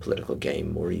that kind of political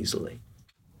game more easily.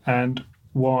 And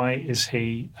why is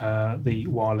he the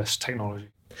wireless technology?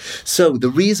 So the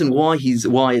reason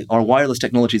why our wireless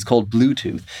technology is called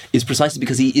Bluetooth is precisely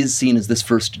because he is seen as this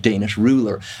first Danish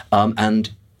ruler.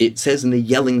 And it says in the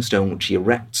Yellingstone, which he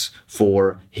erects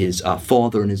for his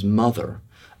father and his mother,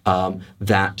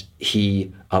 that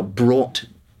he brought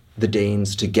the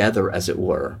Danes together, as it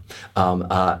were,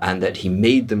 and that he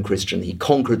made them Christian. He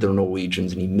conquered the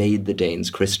Norwegians and he made the Danes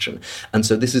Christian. And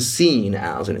so this is seen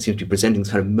as, and it seems to be presenting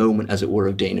this kind of moment, as it were,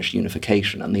 of Danish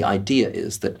unification. And the idea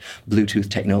is that Bluetooth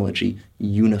technology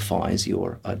unifies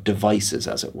your devices,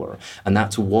 as it were. And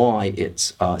that's why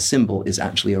its symbol is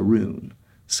actually a rune.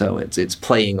 So it's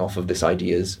playing off of this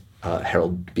idea as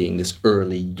Harold being this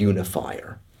early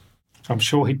unifier. I'm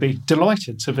sure he'd be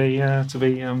delighted to be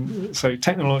so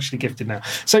technologically gifted now.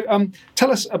 So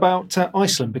tell us about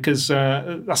Iceland, because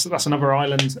that's another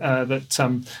island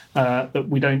that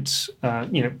we don't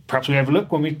perhaps we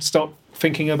overlook when we start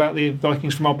thinking about the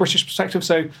Vikings from our British perspective.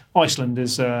 So Iceland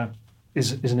is an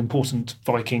important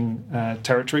Viking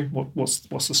territory. What's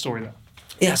the story there?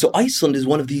 Yeah, so Iceland is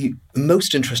one of the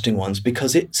most interesting ones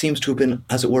because it seems to have been,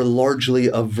 as it were, largely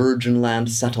a virgin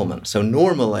land settlement. So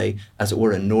normally, as it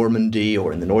were, in Normandy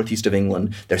or in the northeast of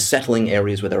England, they're settling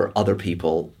areas where there are other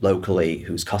people locally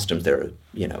whose customs they're,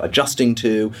 adjusting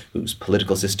to, whose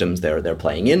political systems they're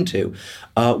playing into.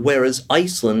 Whereas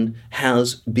Iceland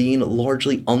has been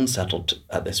largely unsettled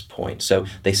at this point. So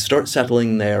they start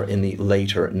settling there in the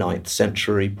later 9th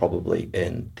century, probably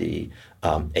in the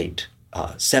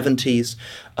 870s,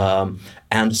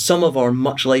 and some of our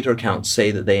much later accounts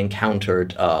say that they encountered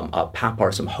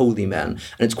papar, some holy men, and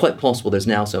it's quite possible there's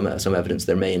now some evidence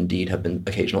there may indeed have been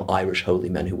occasional Irish holy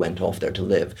men who went off there to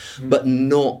live, but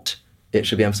not, it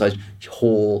should be emphasized,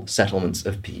 whole settlements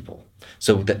of people.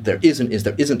 So that there isn't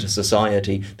a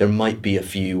society, there might be a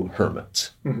few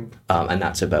hermits, and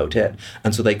that's about it.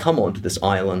 And so they come onto this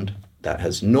island that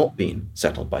has not been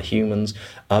settled by humans,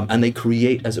 and they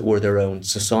create, as it were, their own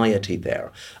society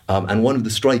there. And one of the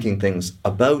striking things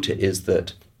about it is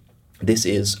that this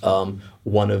is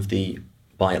one of the,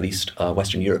 by at least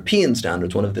Western European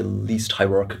standards, one of the least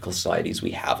hierarchical societies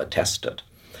we have attested.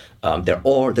 There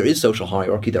is social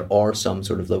hierarchy, there are some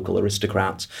sort of local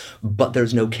aristocrats, but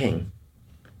there's no king.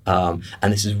 And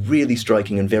this is really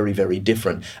striking and very, very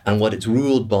different. And what it's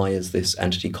ruled by is this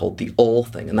entity called the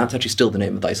Althing, and that's actually still the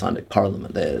name of the Icelandic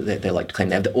parliament. They like to claim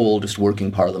they have the oldest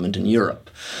working parliament in Europe.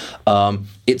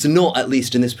 It's not, at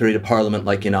least in this period, a parliament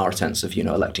like in our sense of,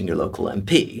 electing your local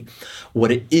MP.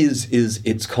 What it is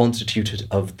it's constituted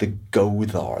of the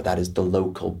Gothar, that is the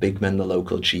local big men, the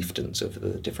local chieftains of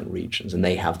the different regions, and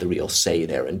they have the real say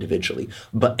there individually.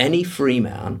 But any free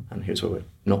man, and here's where we're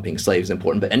not being slaves is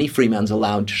important, but any free man's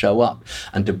allowed to show up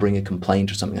and to bring a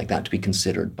complaint or something like that to be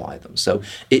considered by them. So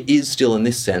it is still, in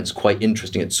this sense, quite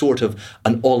interesting. It's sort of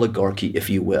an oligarchy,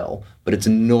 if you will, but it's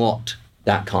not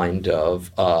that kind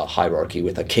of hierarchy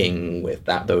with a king, with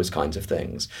those kinds of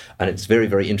things. And it's very,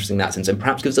 very interesting in that sense, and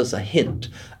perhaps gives us a hint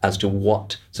as to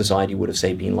what society would have,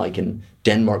 say, been like in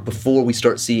Denmark before we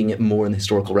start seeing it more in the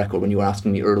historical record. When you were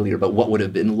asking me earlier about what would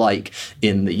have been like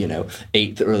in the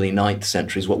 8th, early 9th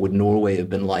centuries, what would Norway have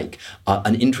been like,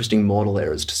 an interesting model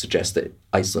there is to suggest that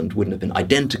Iceland wouldn't have been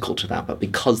identical to that, but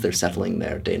because they're settling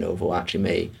there de novo,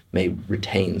 actually may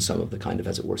retain some of the kind of,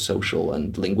 as it were, social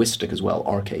and linguistic as well,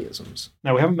 archaisms.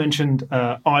 Now, we haven't mentioned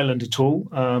Ireland at all,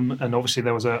 and obviously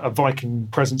there was a Viking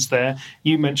presence there.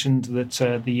 You mentioned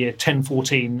that the year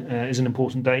 1014 is an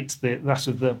important date, that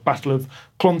of the Battle of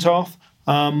Clontarf.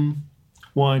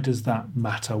 Why does that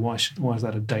matter? Why is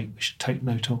that a date we should take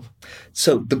note of?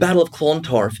 So the Battle of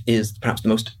Clontarf is perhaps the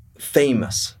most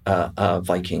famous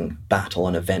Viking battle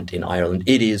and event in Ireland.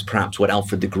 It is perhaps what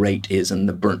Alfred the Great is and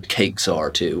the burnt cakes are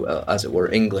to, as it were,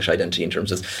 English identity, in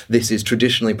terms of this is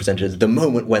traditionally presented as the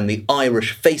moment when the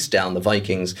Irish face down the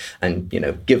Vikings and,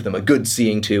 give them a good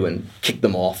seeing to and kick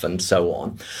them off and so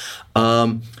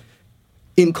on.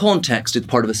 In context, it's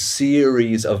part of a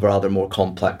series of rather more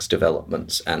complex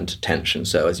developments and tensions.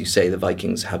 So, as you say, the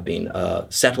Vikings have been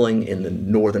settling in the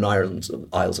Northern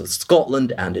Isles of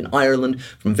Scotland and in Ireland.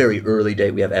 From very early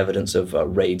date, we have evidence of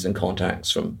raids and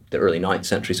contacts from the early 9th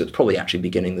century, so it's probably actually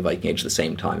beginning the Viking Age at the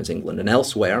same time as England and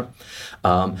elsewhere.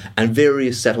 And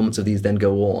various settlements of these then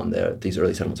go on. These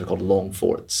early settlements are called long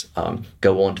forts,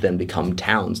 go on to then become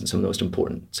towns in some of the most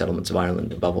important settlements of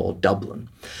Ireland, above all Dublin.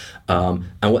 And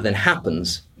what then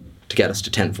happens, to get us to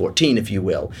 1014, if you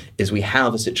will, is we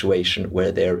have a situation where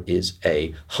there is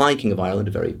a High King of Ireland,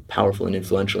 a very powerful and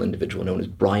influential individual known as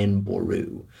Brian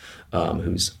Boru,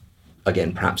 who's,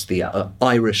 again, perhaps the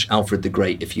Irish Alfred the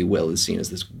Great, if you will, is seen as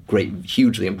this great,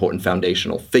 hugely important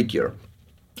foundational figure.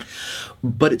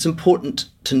 But it's important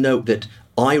to note that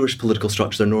Irish political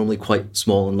structures are normally quite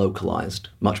small and localized,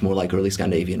 much more like early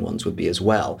Scandinavian ones would be as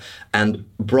well. And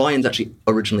Brian's actually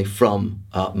originally from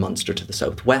Munster to the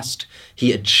southwest.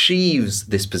 He achieves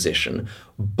this position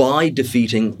by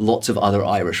defeating lots of other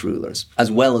Irish rulers, as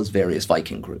well as various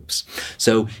Viking groups.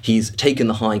 So he's taken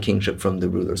the high kingship from the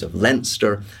rulers of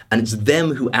Leinster, and it's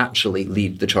them who actually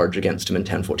lead the charge against him in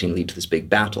 1014, lead to this big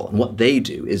battle. And what they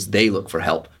do is they look for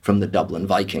help from the Dublin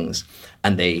Vikings,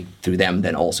 and they, through them,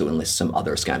 then also enlist some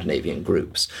other Scandinavian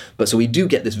groups. But so we do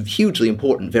get this hugely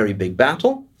important, very big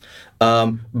battle,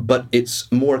 but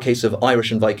it's more a case of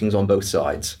Irish and Vikings on both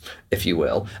sides, if you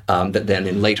will, that then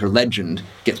in later legend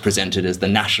gets presented as the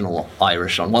national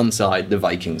Irish on one side, the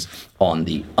Vikings on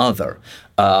the other.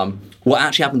 What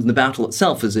actually happens in the battle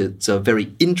itself is it's a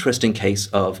very interesting case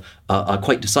of a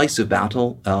quite decisive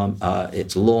battle.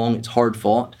 It's long, it's hard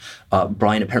fought.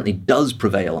 Brian apparently does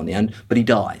prevail in the end, but he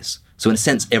dies. So in a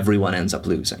sense, everyone ends up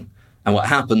losing. And what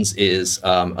happens is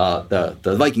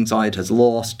the Viking side has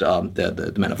lost,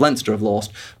 the men of Leinster have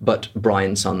lost, but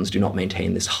Brian's sons do not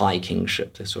maintain this high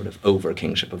kingship, this sort of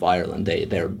over-kingship of Ireland.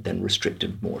 They're then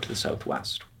restricted more to the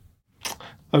southwest.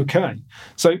 Okay,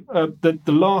 so the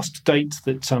last date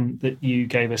that you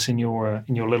gave us in your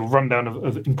little rundown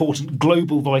of important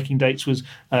global Viking dates was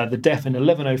the death in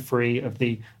 1103 of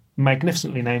the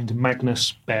magnificently named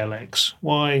Magnus Barelegs.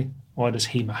 Why does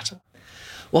he matter?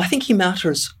 Well, I think he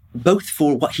matters both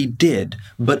for what he did,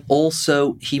 but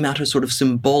also he matters sort of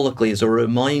symbolically as a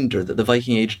reminder that the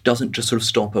Viking Age doesn't just sort of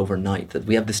stop overnight, that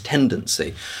we have this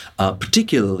tendency,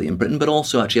 particularly in Britain, but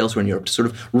also actually elsewhere in Europe, to sort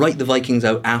of write the Vikings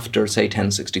out after, say,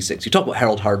 1066. You talk about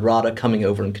Harold Hardrada coming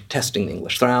over and contesting the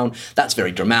English throne. That's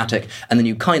very dramatic. And then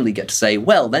you kindly get to say,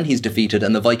 well, then he's defeated,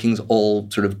 and the Vikings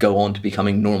all sort of go on to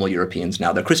becoming normal Europeans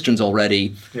now. They're Christians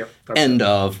already. Yep, End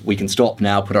of. We can stop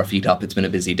now, put our feet up. It's been a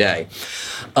busy day.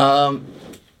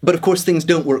 But of course, things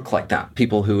don't work like that.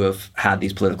 People who have had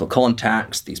these political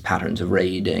contacts, these patterns of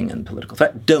raiding and political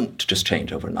threat, don't just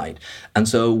change overnight. And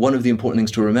so one of the important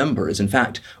things to remember is, in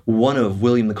fact, one of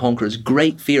William the Conqueror's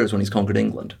great fears when he's conquered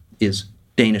England is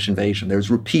Danish invasion.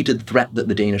 There's repeated threat that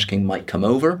the Danish king might come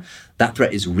over. That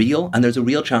threat is real, and there's a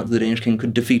real chance that the Danish king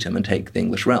could defeat him and take the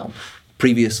English realm.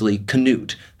 Previously,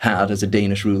 Canute had, as a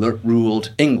Danish ruler,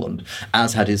 ruled England,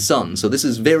 as had his son. So this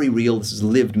is very real. This is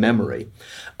lived memory.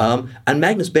 And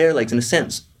Magnus Barelegs, in a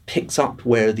sense, picks up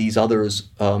where these others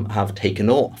have taken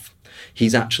off.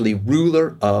 He's actually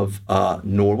ruler of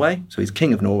Norway. So he's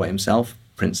king of Norway himself,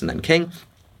 prince and then king.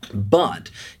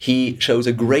 But he shows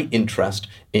a great interest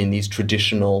in these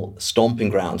traditional stomping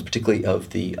grounds, particularly of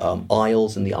the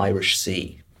Isles and the Irish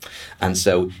Sea. And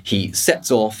so he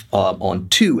sets off on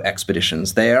 2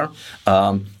 expeditions there.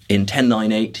 In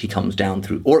 1098, he comes down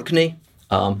through Orkney,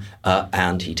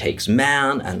 and he takes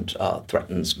Man and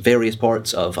threatens various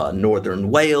parts of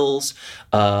northern Wales.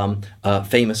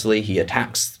 Famously, he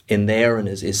attacks in there and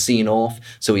is seen off.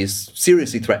 So he's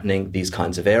seriously threatening these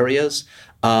kinds of areas.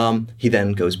 He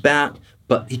then goes back,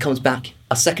 but he comes back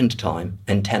a second time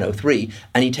in 1003,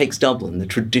 and he takes Dublin, the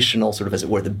traditional sort of, as it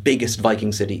were, the biggest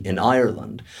Viking city in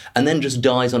Ireland, and then just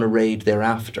dies on a raid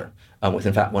thereafter, with,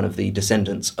 in fact, one of the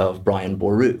descendants of Brian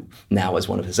Boru, now as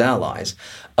one of his allies.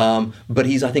 But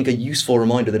he's, I think, a useful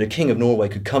reminder that a king of Norway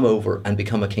could come over and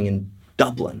become a king in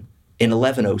Dublin in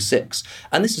 1106.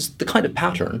 And this is the kind of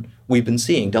pattern we've been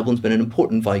seeing. Dublin's been an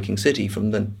important Viking city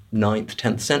from the 9th,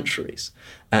 10th centuries.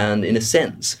 And in a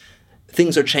sense,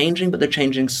 things are changing, but they're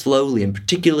changing slowly, and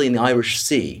particularly in the Irish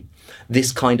Sea,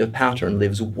 this kind of pattern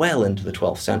lives well into the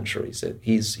 12th century. So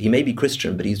he may be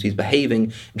Christian, but he's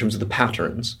behaving in terms of the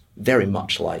patterns very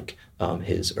much like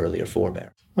his earlier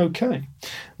forebear. Okay.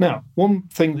 Now, one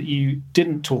thing that you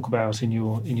didn't talk about in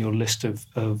your list of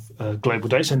global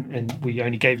dates, and we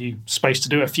only gave you space to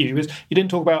do a few, is you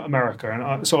didn't talk about America.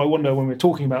 And so I wonder, when we're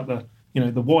talking about the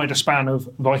wider span of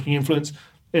Viking influence,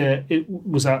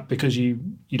 was that because you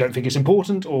don't think it's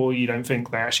important, or you don't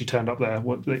think they actually turned up there?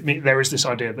 There is this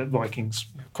idea that Vikings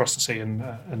crossed the sea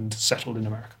and settled in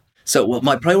America. So what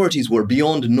my priorities were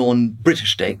beyond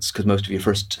non-British dates, because most of your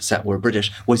first set were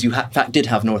British, was you in fact did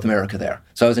have North America there.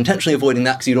 So I was intentionally avoiding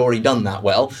that because you'd already done that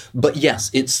well. But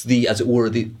yes, it's as it were,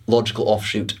 the logical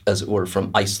offshoot, as it were, from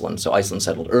Iceland. So Iceland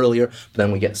settled earlier, but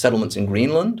then we get settlements in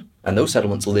Greenland, and those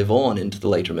settlements live on into the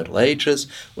later Middle Ages,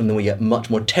 when then we get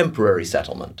much more temporary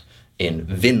settlement in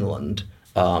Vinland.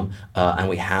 And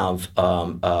we have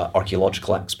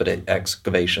archaeological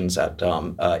excavations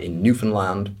in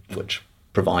Newfoundland, which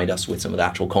provide us with some of the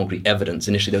actual concrete evidence.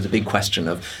 Initially, there was a big question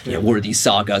of, were these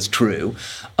sagas true?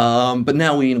 But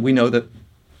now we know that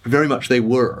very much they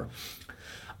were.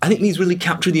 I think these really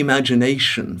capture the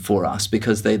imagination for us,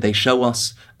 because they show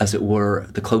us, as it were,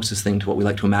 the closest thing to what we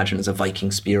like to imagine as a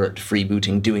Viking spirit,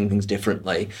 freebooting, doing things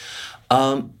differently.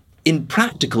 In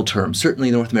practical terms, certainly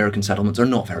North American settlements are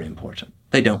not very important.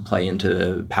 They don't play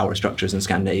into power structures in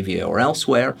Scandinavia or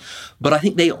elsewhere, but I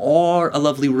think they are a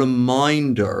lovely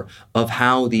reminder of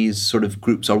how these sort of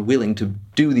groups are willing to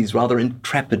do these rather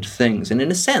intrepid things. And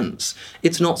in a sense,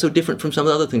 it's not so different from some of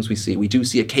the other things we see. We do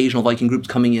see occasional Viking groups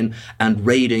coming in and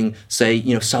raiding, say,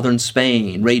 southern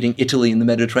Spain, raiding Italy in the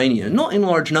Mediterranean, not in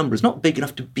large numbers, not big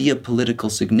enough to be of political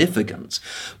significance.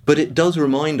 But it does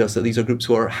remind us that these are groups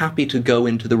who are happy to go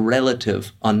into the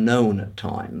relative unknown at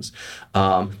times.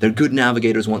 They're good navigators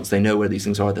navigators, once they know where these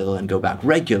things are, they'll then go back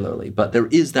regularly. But there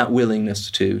is that willingness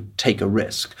to take a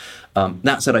risk.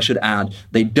 That said, I should add,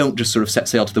 they don't just sort of set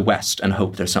sail to the west and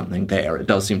hope there's something there. It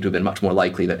does seem to have been much more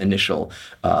likely that initial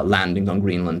landings on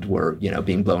Greenland were,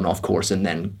 being blown off course and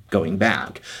then going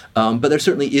back. But there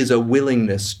certainly is a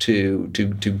willingness to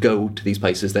go to these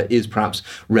places that is perhaps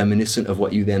reminiscent of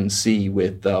what you then see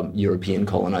with European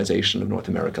colonization of North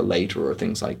America later, or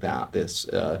things like that. This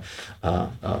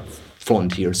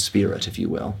frontier spirit, if you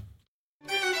will.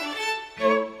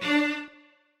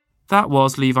 That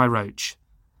was Levi Roach.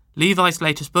 Levi's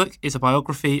latest book is a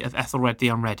biography of Ethelred the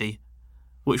Unready,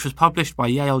 which was published by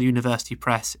Yale University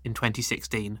Press in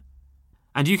 2016.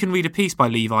 And you can read a piece by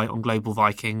Levi on global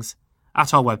Vikings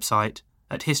at our website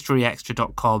at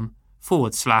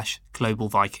historyextra.com/global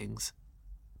Vikings.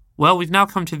 Well, we've now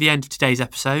come to the end of today's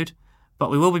episode, but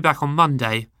we will be back on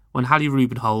Monday when Hallie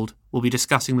Rubenhold will be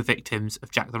discussing the victims of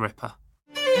Jack the Ripper.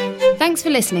 Thanks for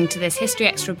listening to this History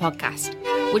Extra podcast,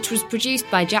 which was produced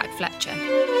by Jack Fletcher.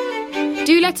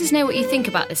 Do let us know what you think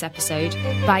about this episode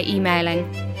by emailing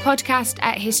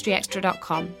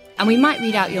podcast@historyextra.com, and we might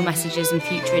read out your messages in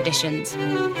future editions.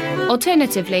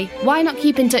 Alternatively, why not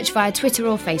keep in touch via Twitter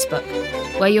or Facebook,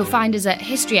 where you'll find us at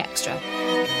History Extra.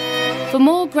 For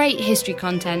more great history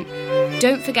content,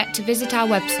 don't forget to visit our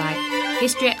website,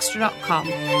 historyextra.com,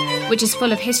 which is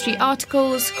full of history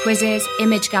articles, quizzes,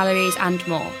 image galleries and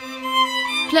more.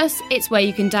 Plus, it's where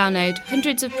you can download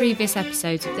hundreds of previous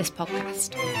episodes of this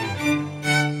podcast.